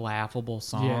kind of a laughable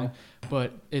song,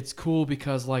 but it's cool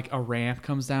because like a ramp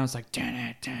comes down. It's like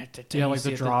Yeah, like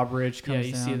the drawbridge comes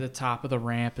you down. see at the top of the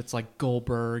ramp. It's like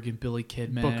Goldberg and Billy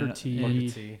Kidman, Booker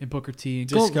T. and Booker T. And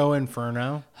Disco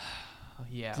Inferno.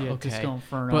 Yeah, Yeah, okay. Disco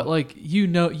Inferno. But like you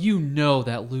know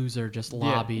that loser just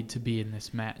lobbied to be in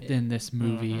this in this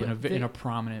movie in a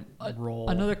prominent role.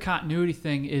 Another continuity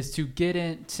thing is to get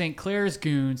in St. Clair's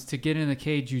goons to get in the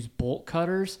cage use bolt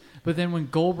cutters, but then when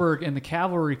Goldberg and the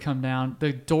cavalry come down,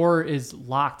 the door is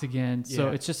locked again. So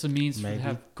Yeah. it's just a means to Maybe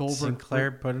have Goldberg.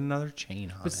 Sinclair put another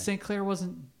chain on but it. St. Clair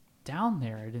wasn't down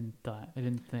there. I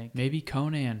didn't think. Maybe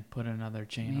Conan put another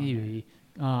chain on Maybe.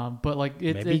 But like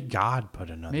Maybe God put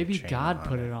another maybe chain God on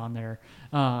put it on there.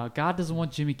 God doesn't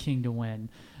want Jimmy King to win,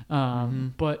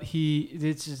 but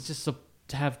it's just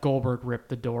to have Goldberg rip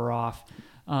the door off.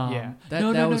 Yeah.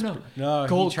 No,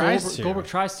 he tries to. Goldberg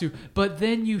tries to, but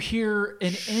then you hear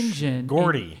an engine,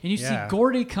 Gordy. and you Yeah. see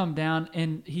Gordy come down,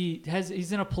 and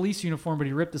he's in a police uniform, but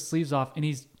he ripped his sleeves off, and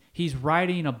he's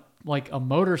riding a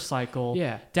motorcycle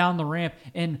down the ramp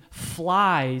and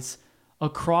flies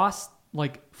across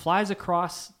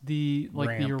the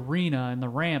the arena and the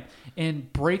ramp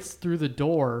and breaks through the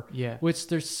door. Yeah. Which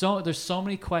there's so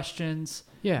many questions.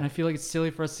 Yeah. And I feel like it's silly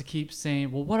for us to keep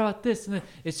saying, well, what about this? And then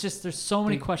it's just there's so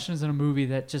many questions in a movie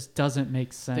that just doesn't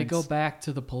make sense. They go back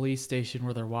to the police station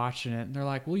where they're watching it, and they're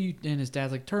like, and his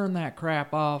dad's like, turn that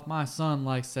crap off. My son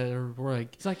likes it. Or we're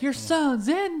like, He's like, your son's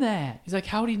in that. he's like,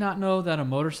 how would he not know that a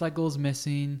motorcycle is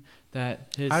missing?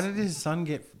 That his How did his son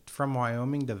get from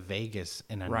Wyoming to Vegas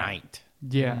in a night?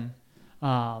 Yeah.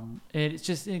 It's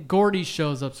just Gordy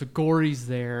shows up, so Gordy's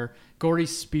there. Gordy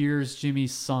spears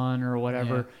Jimmy's son or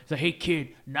whatever. Yeah. He's like, "Hey kid,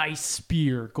 nice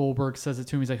spear." Goldberg says it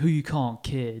to him. He's like, "Who you calling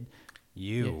kid?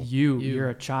 You're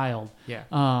a child."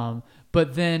 Yeah.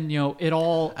 But then it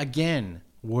all Again,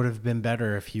 would have been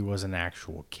better if he was an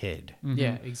actual kid.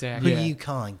 Yeah, Who exactly. you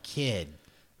calling kid?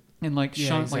 and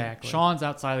exactly. Sean's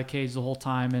outside the cage the whole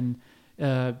time,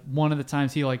 and one of the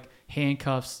times he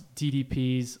handcuffs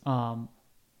DDP's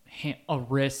a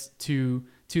wrist to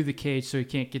the cage so he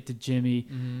can't get to Jimmy,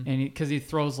 and because he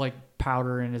throws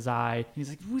powder in his eye, and he's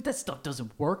like, "Ooh, that stuff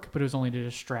doesn't work," but it was only to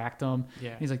distract him.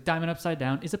 Yeah. And he's like, "Diamond upside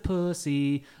down is a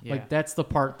pussy." Yeah. That's the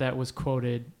part that was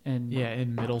quoted in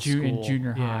in middle in school.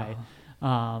 junior Yeah.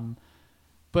 high.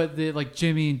 But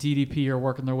Jimmy and DDP are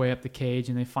working their way up the cage,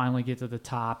 and they finally get to the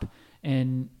top.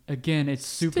 And again, it's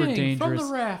super Sting dangerous. from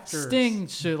the rafters. Sting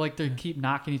should they keep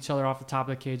knocking each other off the top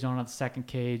of the cage on the second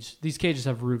cage. These cages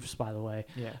have roofs, by the way.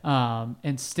 Yeah.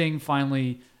 And Sting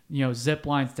finally, zip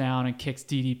lines down and kicks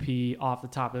DDP off the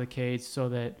top of the cage so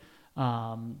that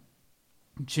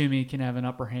Jimmy can have an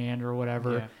upper hand or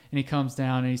whatever. Yeah. And he comes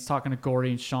down and he's talking to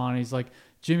Gordy and Sean. And he's like,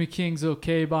 "Jimmy King's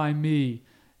okay by me."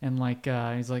 And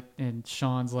he's like, and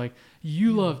Sean's like,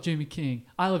 "You love Jimmy King.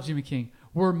 I love Jimmy King.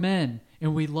 We're men,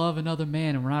 and we love another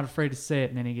man, and we're not afraid to say it."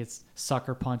 And then he gets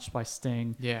sucker punched by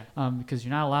Sting. Yeah. Because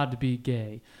you're not allowed to be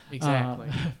gay. Exactly.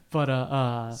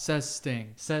 Says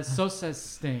Sting. Says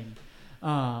Sting.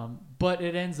 But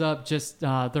it ends up just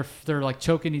they're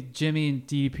choking. Jimmy and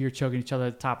DDP are choking each other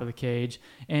at the top of the cage,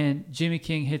 and Jimmy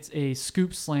King hits a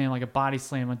scoop slam, a body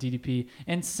slam on DDP,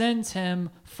 and sends him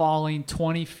falling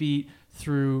 20 feet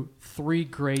through 3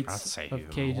 grates I'd say of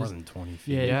cages. more than 20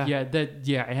 feet. Yeah, it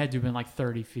had to have been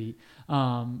 30 feet.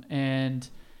 And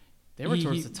They were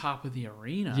towards the top of the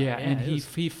arena. yeah, and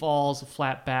he falls, a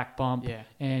flat back bump, Yeah.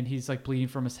 and he's bleeding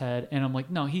from his head, and I'm like,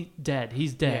 no, he's dead.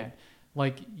 He's dead.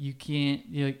 You can't,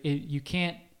 you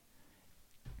can't.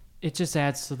 It just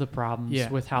adds to the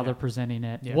problems with how they're presenting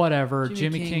it. Yeah. Whatever. Jimmy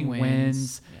Jimmy King King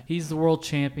wins. Yeah. He's the world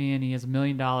champion. He has $1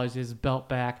 million. He has his belt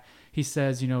back. He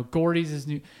says, Gordy's his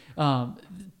new.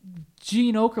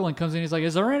 Gene Okerlund comes in. He's like,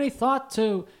 "Is there any thought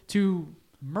to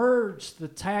merge the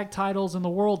tag titles and the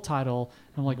world title?"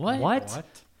 I'm like, what?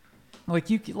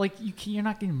 You're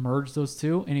not going to merge those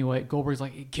two anyway. Goldberg's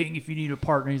like, "Hey, King, if you need a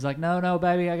partner," he's like, no,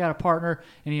 baby, I got a partner,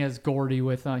 and he has Gordy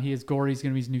with. Gordy's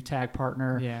going to be his new tag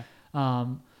partner. Yeah.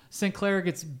 Sinclair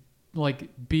gets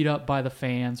beat up by the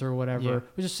fans or whatever. Yeah.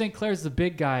 Which is Sinclair's the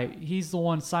big guy. He's the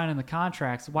one signing the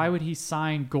contracts. Why would he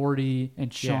sign Gordy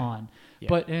and Sean? Yeah.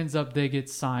 But it ends up they get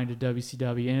signed to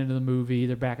WCW, into the movie.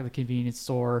 They're back at the convenience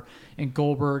store, and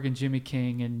Goldberg and Jimmy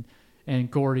King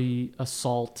and Gordy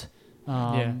assault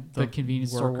the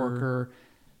convenience store worker.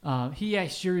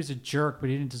 Sure, he's a jerk, but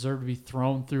he didn't deserve to be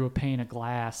thrown through a pane of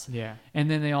glass. Yeah.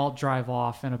 And then they all drive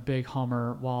off in a big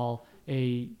Hummer while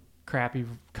a crappy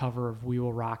cover of "We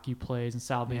Will Rock You" plays, and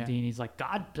Sal Bandini's like,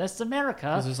 "God bless America."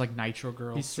 Because there's Nitro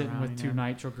Girls. He's sitting with 2 surrounding him.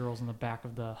 Nitro Girls in the back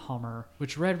of the Hummer.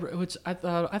 Which I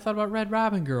thought about Red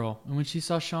Robin Girl, and when she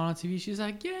saw Sean on TV, she's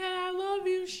like, "Yeah, I love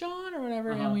you, Sean," or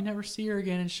whatever. And we never see her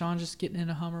again, and Sean just getting in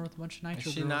a Hummer with a bunch of Nitro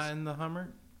Is she Girls. not in the Hummer?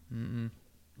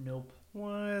 Nope.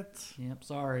 What? Yep.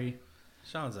 Sorry.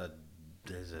 Sean's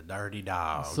is a dirty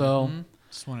dog. So.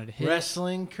 Just wanted to hit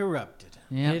Wrestling corrupted.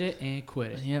 Yep. it and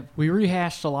quit it. Yep. We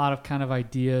rehashed a lot of kind of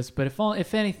ideas, but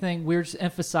if anything, we're just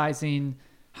emphasizing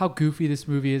how goofy this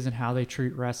movie is and how they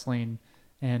treat wrestling.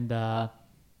 And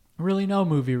really, no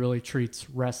movie really treats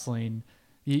wrestling.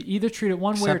 You either treat it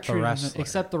one way or Except the treat it wrestler.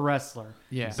 except the wrestler.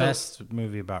 Yeah. Best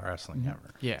movie about wrestling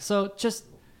ever. Yeah. So just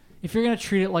if you're gonna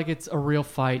treat it like it's a real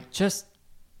fight, just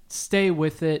stay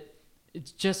with it.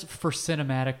 It's just for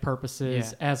cinematic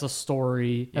purposes, as a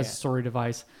story, as a story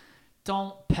device.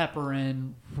 Don't pepper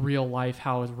in real life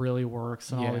how it really works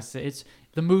and all this.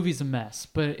 The movie's a mess,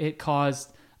 but it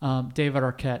caused David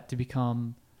Arquette to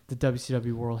become the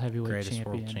WCW World Heavyweight Greatest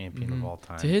Champion. world champion of all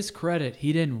time. To his credit,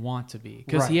 he didn't want to be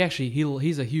because Right. he actually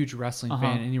he's a huge wrestling Uh-huh.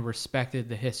 fan and he respected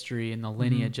the history and the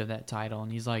lineage of that title.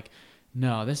 And he's like,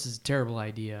 "No, this is a terrible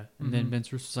idea." And then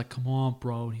Vince Russo's like, "Come on,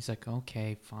 bro," and he's like,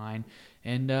 "Okay, fine."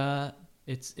 And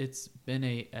it's been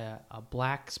a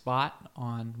black spot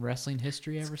on wrestling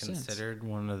history ever since. Considered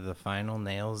one of the final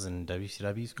nails in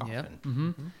WCW's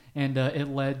coffin. And it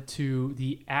led to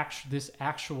this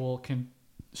actual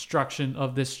construction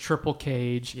of this triple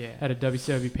cage Yeah. at a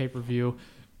WCW pay-per-view,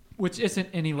 which isn't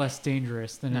any less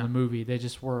dangerous than in No. the movie. They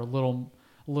just were a little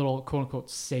quote unquote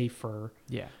safer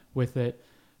Yeah. with it.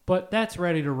 But that's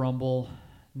Ready to Rumble.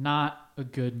 Not a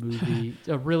good movie.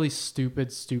 A really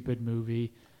stupid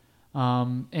movie.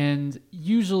 And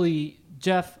usually,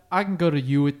 Jeff, I can go to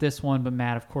you with this one, but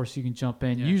Matt, of course, you can jump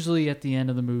in. Yeah. Usually at the end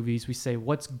of the movies, we say,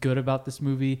 what's good about this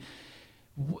movie?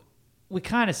 We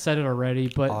kind of said it already,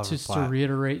 but Oliver just to Platt.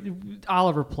 reiterate,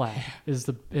 Oliver Platt is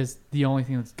the only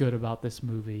thing that's good about this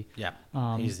movie. Yeah.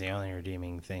 He's the only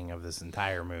redeeming thing of this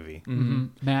entire movie.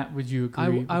 Matt, would you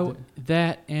agree?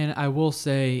 That and I will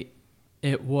say,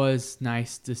 it was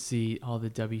nice to see all the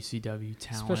WCW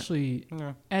talent. Especially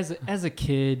as a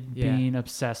kid Yeah. being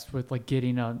obsessed with like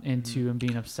getting into and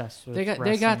being obsessed with they got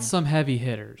wrestling. some heavy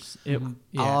hitters. It,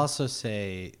 yeah. I'll also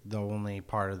say the only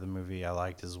part of the movie I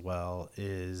liked as well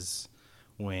is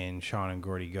when Sean and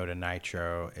Gordy go to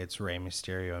Nitro. It's Rey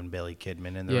Mysterio and Billy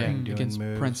Kidman in the ring doing against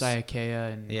moves. Prince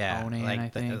Iakea and Yeah, Onan, like I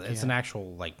think. it's an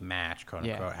actual like match, quote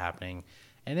Yeah. unquote, happening,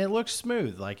 and it looked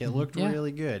smooth. Like it looked Yeah.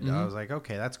 really good. I was like,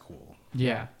 okay, that's cool.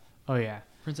 Yeah. Oh yeah.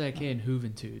 Prince Iakea and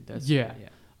Juventud. That's Yeah.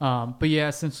 But yeah,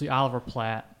 essentially Oliver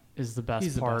Platt is the best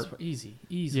He's the part. best part. Easy.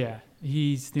 Yeah,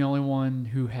 he's the only one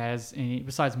who has any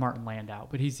besides Martin Landau,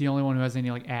 but he's the only one who has any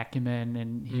like acumen,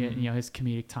 and he, his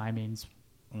comedic timing's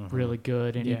really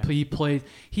good, and Yeah. he plays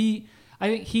I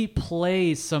think he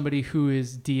plays somebody who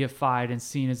is deified and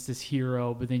seen as this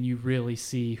hero, but then you really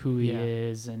see who he Yeah.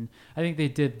 is, and I think they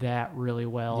did that really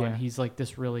well. Yeah. And he's like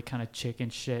this really kind of chicken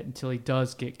shit until he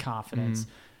does get confidence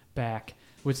back,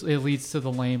 which it leads to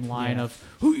the lame line Yeah. of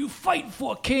 "Who you fighting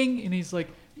for, King?" And he's like,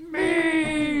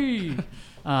 "Me."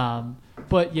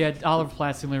 But yeah, Oliver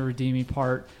Platt's the only redeeming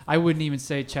part. I wouldn't even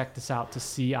say check this out to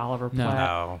see Oliver No.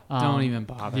 Platt. No. Don't even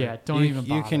bother. Yeah, don't you, even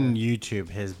bother. You can YouTube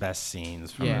his best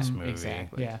scenes from Yeah, this movie.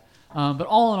 exactly. Yeah. But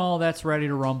all in all, that's Ready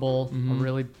to Rumble. A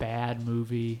really bad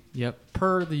movie. Yep.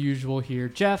 Per the usual here.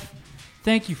 Jeff,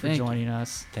 thank you for Thank you. joining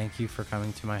us. Thank you for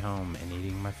coming to my home and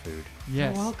eating my food.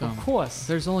 Yes, welcome. of course.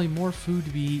 There's only more food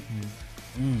to be eaten.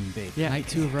 Baby. Yeah. Night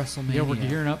 2 of WrestleMania. Yeah, we're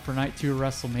gearing up for Night 2 of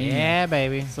WrestleMania. Yeah,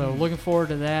 baby. So looking forward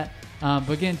to that. But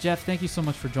again, Jeff, thank you so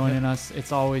much for joining us.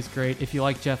 It's always great. If you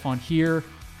like Jeff on here,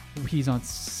 he's on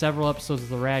several episodes of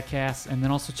the Radcast, and then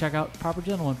also check out Proper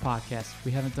Gentleman podcast.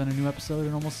 We haven't done a new episode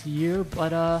in almost a year,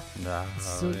 but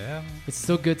still- yeah. it's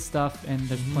still good stuff, and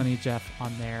there's plenty of Jeff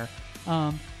on there.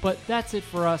 But that's it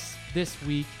for us this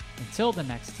week. Until the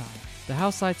next time. The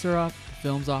house lights are up. The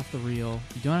film's off the reel.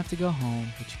 You don't have to go home,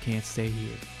 but you can't stay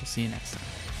here. We'll see you next time.